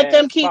But in a let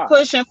them bad keep spot.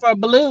 pushing for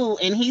Blue,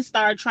 and he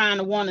start trying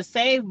to want to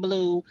save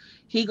Blue.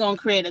 He gonna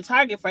create a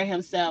target for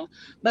himself.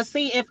 But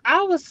see, if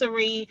I was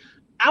Sari,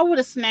 I would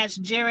have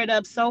snatched Jared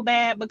up so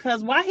bad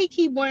because why he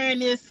keep wearing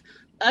this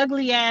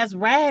ugly ass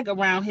rag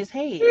around his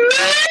head?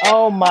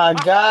 Oh my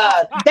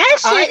God. That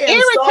I shit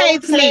am so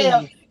irritates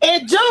sad. me.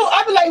 And Joe,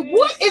 I be like,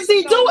 what is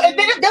he doing? And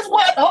then that's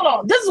why, hold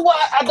on. This is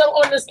why I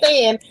don't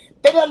understand.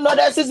 They don't know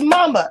that's his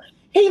mama.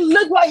 He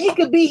looked like he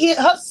could be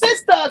her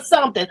sister or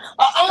something.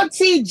 Or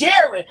Auntie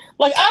Jared.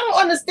 Like, I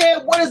don't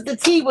understand what is the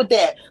tea with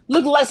that.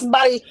 Look like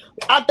somebody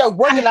out there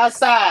working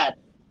outside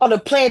on a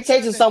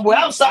plantation somewhere.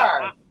 I'm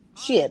sorry. I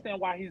Shit. understand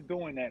why he's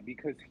doing that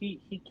because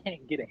he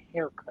can't get a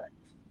haircut.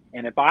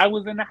 And if I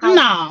was in the house,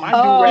 No. my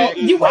do-rag,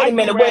 You wait a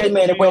minute, wait a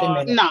minute, wait a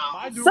minute. No.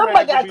 my do-rag Somebody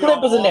would got be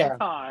clippers on in there.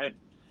 all time.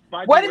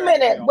 My Wait a do-rag would be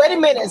minute, on wait a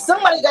all minute. time.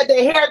 Somebody got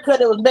their haircut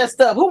that was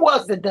messed up. Who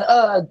was it?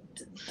 The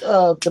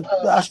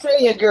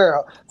Australian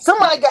girl.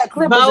 Somebody got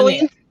clippers in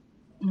there.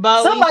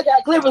 Bowie. Somebody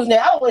got clippers in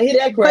there. I don't want to hear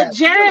that crap. But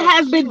Jared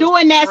has been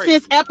doing that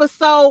since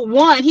episode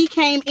 1. He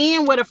came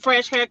in with a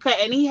fresh haircut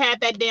and he had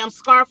that damn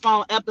scarf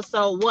on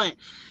episode 1.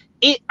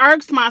 It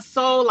irks my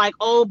soul like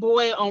old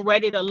boy on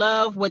Ready to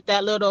Love with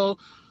that little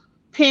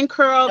pin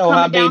curl Oh,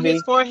 coming down baby.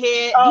 his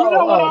forehead.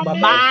 Oh, my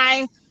bad.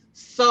 My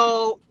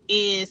soul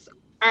is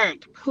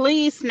irked.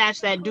 Please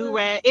snatch that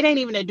do-rag. It ain't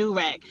even a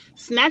do-rag.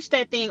 Snatch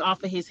that thing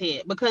off of his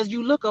head because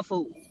you look a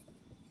fool.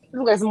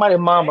 Look like somebody's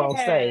mama on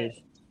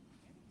stage.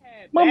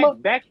 Mama.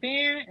 Back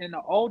then in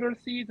the older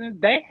seasons,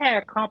 they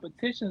had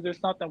competitions or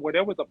something where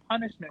there was a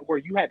punishment where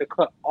you had to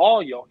cut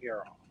all your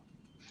hair off.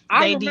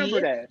 I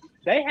remember that.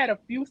 They had a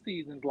few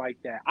seasons like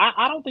that.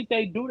 I don't think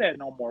they do that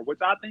no more, which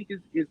I think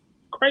is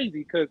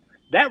crazy because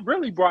that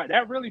really brought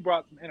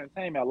some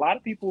entertainment. A lot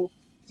of people,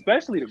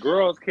 especially the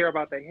girls, care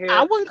about their hair.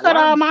 I wouldn't cut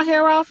all my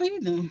hair off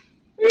either.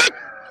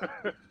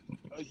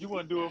 You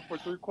wouldn't do it for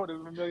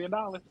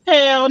 $750,000?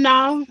 Hell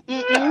no.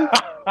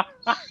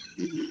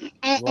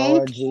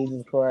 Lord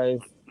Jesus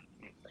Christ.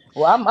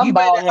 Well, I'm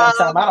bald half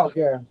time. I don't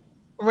care.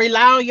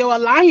 Rely on your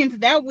alliance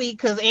that week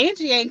because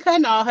Angie ain't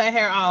cutting all her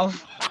hair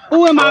off.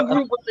 Who in my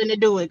group willing to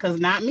do it? Because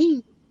not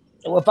me.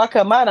 Well, if I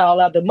cut mine all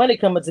out, the money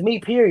coming to me,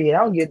 period.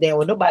 I don't give a damn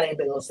what nobody ain't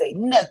gonna say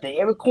nothing.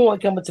 Every coin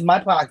coming to my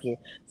pocket.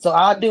 So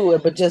I'll do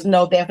it, but just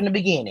know that from the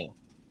beginning.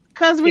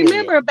 Because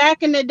remember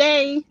back in the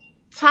day,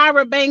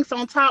 Tyra Banks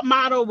on Top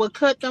Model would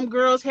cut them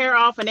girls' hair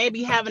off and they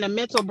be having a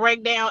mental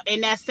breakdown.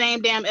 In that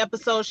same damn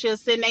episode, she'll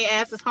send their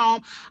asses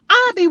home.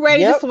 I'll be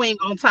ready to swing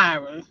on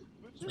Tyra.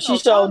 She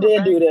sure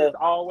did do that.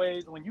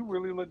 Always, when you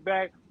really look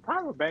back,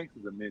 Tyra Banks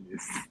is a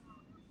menace.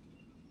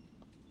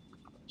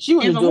 She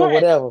was just doing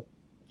whatever.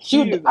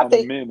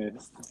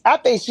 I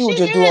think she was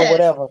just doing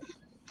whatever.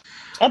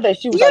 I think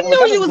she was. You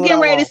knew you was getting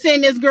ready to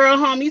send this girl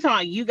home. You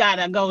talking, you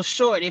gotta go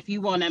short if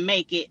you want to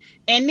make it.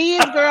 And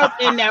these girls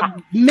in their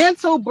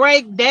mental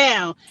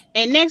breakdown.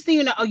 And next thing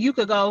you know, you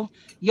could go.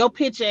 Your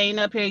picture ain't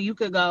up here. You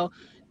could go.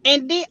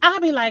 And then I'll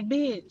be like,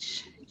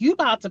 bitch, you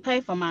about to pay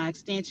for my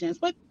extensions.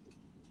 What?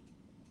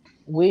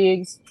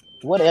 Wigs,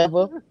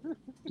 whatever.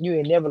 You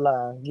ain't never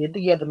lying. Get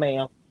together,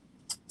 ma'am.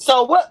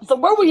 So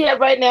where we at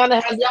right now in the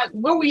house?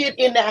 Where we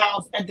in the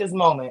house at this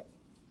moment?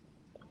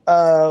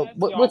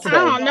 What's today?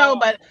 I don't know,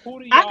 but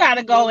I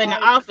gotta go in the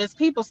office.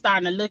 People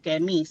starting to look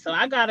at me, so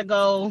I gotta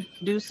go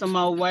do some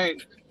more work.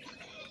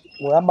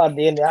 Well, I'm about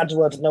to end it. I just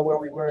want to know where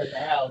we were in the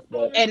house,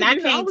 and I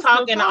can't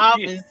talk in the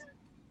office.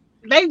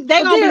 They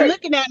gonna be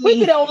looking at me.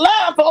 We be on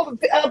live for over.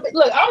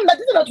 Look, I'm not.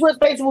 This is no Twitch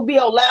space. We'll be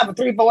on live for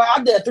 3-4 hours.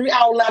 I did a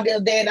 3-hour live the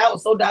other day, and I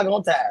was so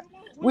doggone tired.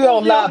 We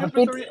on live for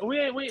 50.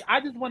 Wait. I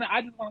just want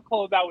to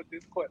close out with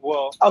this question.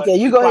 Well, okay,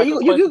 you go ahead.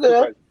 You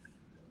good.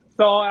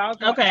 So I was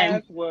going to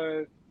ask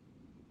was,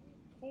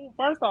 who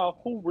first off,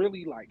 who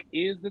really like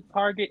is the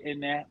target,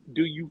 and that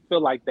do you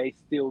feel like they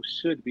still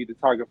should be the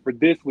target for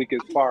this week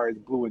as far as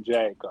Blue and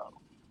Jag go?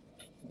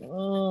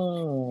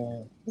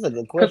 That's a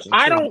good Because question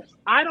too.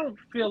 I don't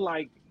feel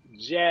like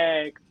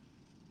Jag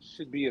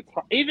should be a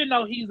even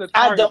though he's a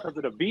I target don't because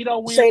of the veto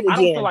say wins. it I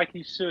don't feel again. like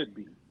he should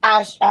be.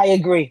 I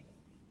agree.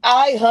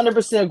 I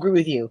 100% agree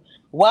with you.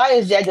 Why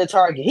is Jack the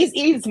target? He's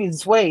easy to be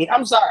swayed.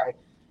 I'm sorry.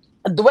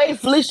 The way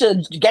Felicia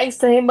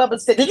gangsta him up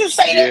and said, "Did you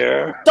say that?"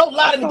 Yeah, Don't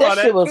I lie to me. saw That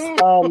shit that was too.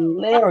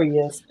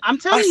 hilarious. I'm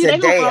I telling you, they said,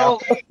 gonna "Damn."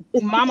 vote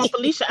Mama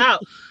Felicia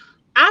out.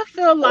 I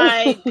feel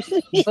like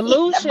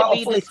Blue That should mama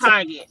be the Felicia.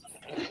 target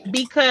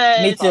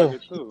I'm a Me because too.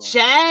 target too.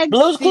 Jag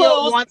Blue's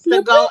still Clues. wants to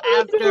Pew, go pew,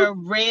 pew, pew. after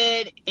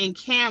Red and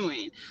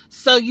Cameron.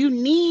 So you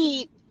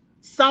need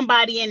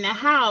somebody in the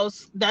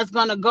house that's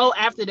going to go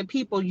after the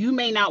people you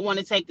may not want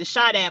to take the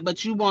shot at,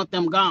 but you want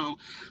them gone.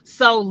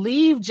 So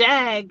leave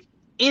Jag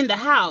in the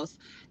house.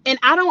 And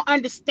I don't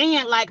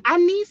understand. Like I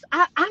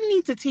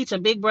need to teach a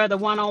Big Brother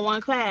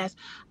one-on-one class.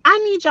 I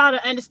need y'all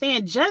to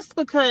understand just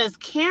because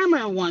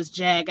Cameron wants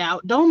Jag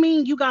out, don't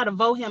mean you got to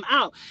vote him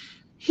out.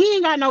 He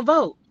ain't got no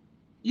vote.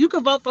 You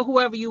can vote for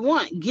whoever you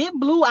want. Get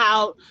Blue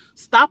out.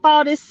 Stop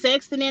all this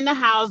sexting in the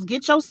house.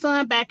 Get your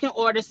son back in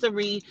order,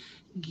 Sari.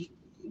 G-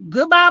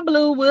 Goodbye,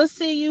 Blue. We'll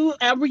see you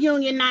at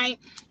reunion night.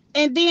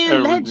 And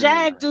then Every let game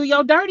Jag night. do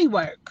your dirty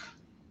work.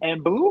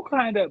 And Blue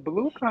kind of,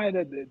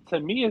 to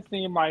me, it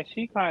seemed like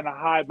she kind of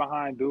hide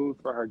behind dudes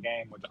for her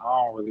game, which I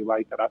don't really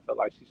like. That I feel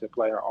like she should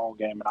play her own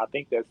game, and I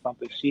think that's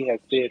something she has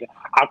said.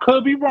 I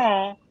could be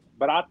wrong,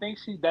 but I think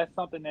that's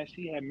something that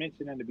she had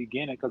mentioned in the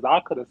beginning because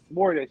I could have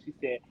swore that she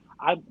said,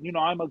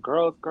 I'm a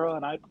girl's girl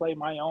and I play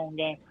my own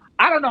game."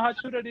 I don't know how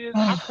true that is.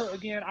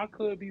 I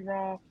could be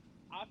wrong.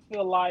 I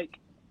feel like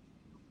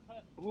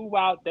cut Blue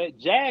out, that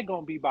Jag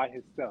gonna be by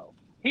himself.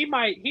 He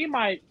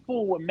might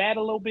fool with Matt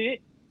a little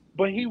bit,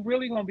 but he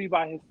really gonna be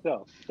by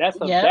himself.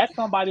 Yep. That's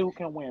somebody who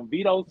can win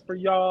vetoes for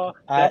y'all.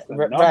 That's a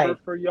number Right.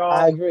 for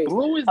I y'all. agree.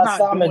 Blue is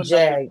not Hassan and doing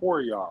nothing Jag.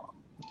 for y'all.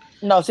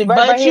 No, see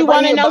But you right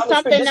want to here, know bottom of the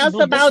screen. something This is else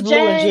blue. This is about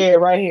Blue and Jag?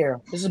 Jared right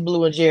here. This is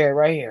Blue and Jared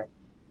right here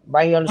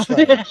on the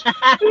screen.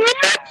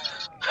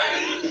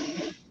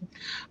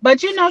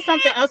 But you know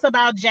something else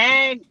about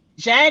Jag?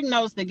 Jag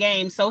knows the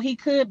game, so he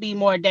could be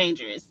more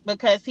dangerous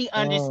because he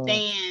Mm.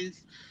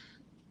 understands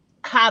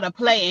how to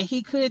play and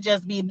he could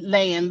just be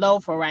laying low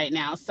for right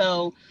now.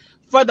 So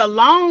for the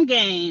long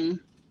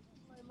game,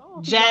 Like,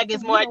 no, he got Jag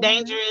some is more veto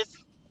wins. dangerous.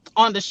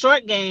 On the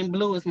short game,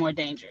 Blue is more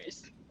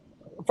dangerous.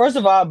 First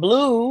of all,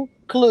 Blue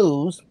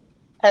Clues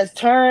has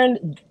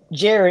turned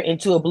Jared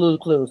into a Blue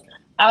Clues.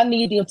 I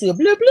need them to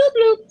blue blue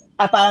blue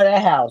up out of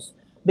that house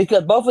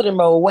because both of them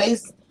are a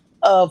waste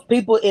of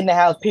people in the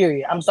house.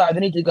 Period. I'm sorry, they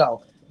need to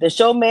go. The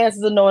showmance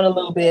is annoying a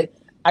little bit.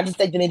 I just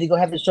think they need to go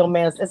have the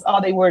showmance. That's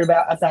all they worried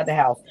about outside the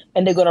house,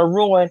 and they're gonna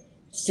ruin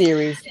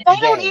series They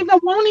don't game. even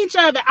want each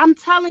other. I'm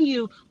telling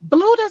you,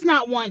 Blue does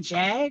not want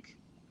Jag.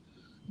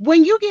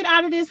 When you get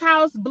out of this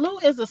house, Blue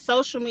is a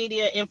social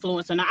media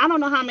influencer. Now, I don't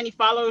know how many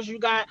followers you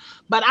got,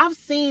 but I've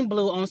seen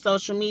Blue on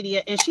social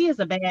media and she is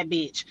a bad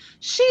bitch.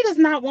 She does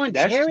not want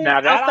That's Jared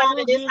now that I outside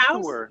of will this give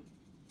to house. her.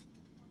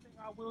 One thing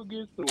I will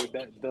give to her,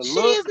 that the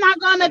She is looks not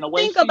going and to the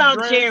way think she about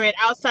dressed, Jared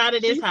outside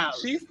of this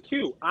she's house.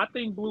 cute. I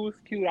think Blue is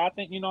cute. I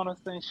think, you know what I'm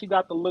saying. She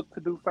got the look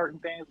to do certain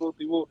things.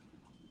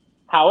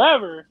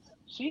 However,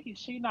 she's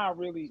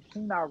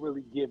not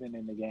really giving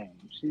in the game.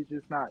 She's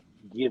just not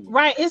giving.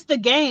 Right, it's the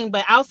game,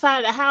 but outside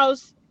of the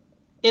house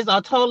is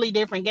a totally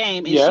different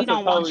game and Yeah, she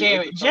don't want it's a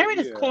Jared. totally Jared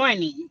is yeah.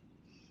 corny.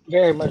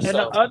 Very much And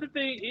the so. other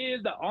thing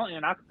is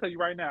and I can tell you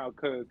right now,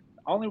 because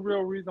only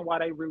real reason why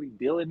they really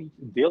dealing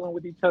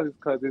with each other is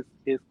because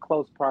it's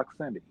close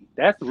proximity.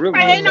 That's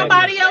really Right, the ain't main Mm.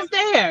 nobody thing. else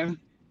there.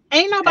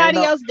 Ain't Ain't nobody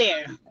no else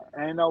there.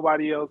 ain't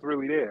nobody else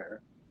really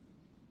there.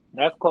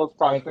 That's close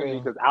I agree.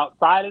 proximity because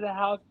outside of the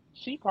house,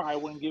 she probably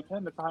wouldn't give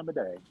him the time of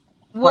day.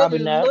 Probably Wouldn't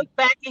not. look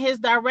back in his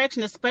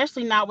direction,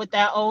 especially not with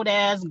that old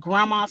ass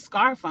grandma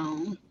scarf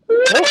on.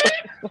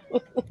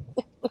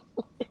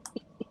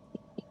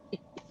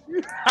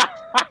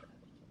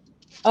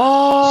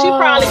 She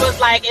probably Oh, was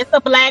like, it's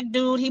a black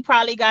dude. He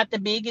probably got the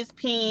biggest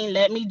peen.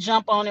 Let me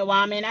jump on it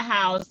while I'm in the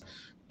house.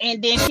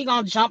 And then she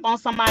gonna jump on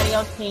somebody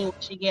else's peen when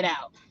she get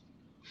out.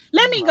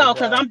 Let oh me my go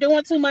because God. I'm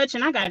doing too much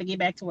and I gotta get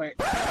back to work.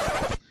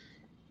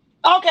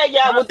 Okay,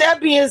 yeah. Huh? With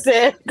that being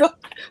said,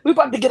 we're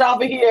about to get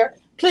off of here.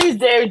 Please,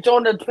 Dare,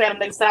 join the panel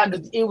next time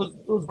because it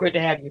was great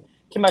to have you.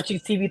 Kim Out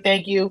Cheeks TV,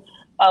 thank you.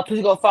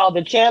 Please go follow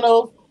the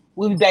channel.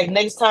 We'll be back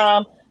next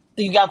time.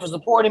 Thank you guys for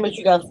supporting. Make sure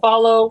you guys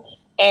follow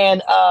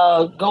and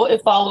go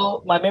and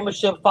follow my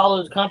membership.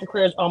 Follow the content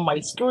creators on my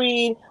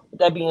screen. With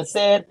that being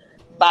said,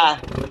 bye.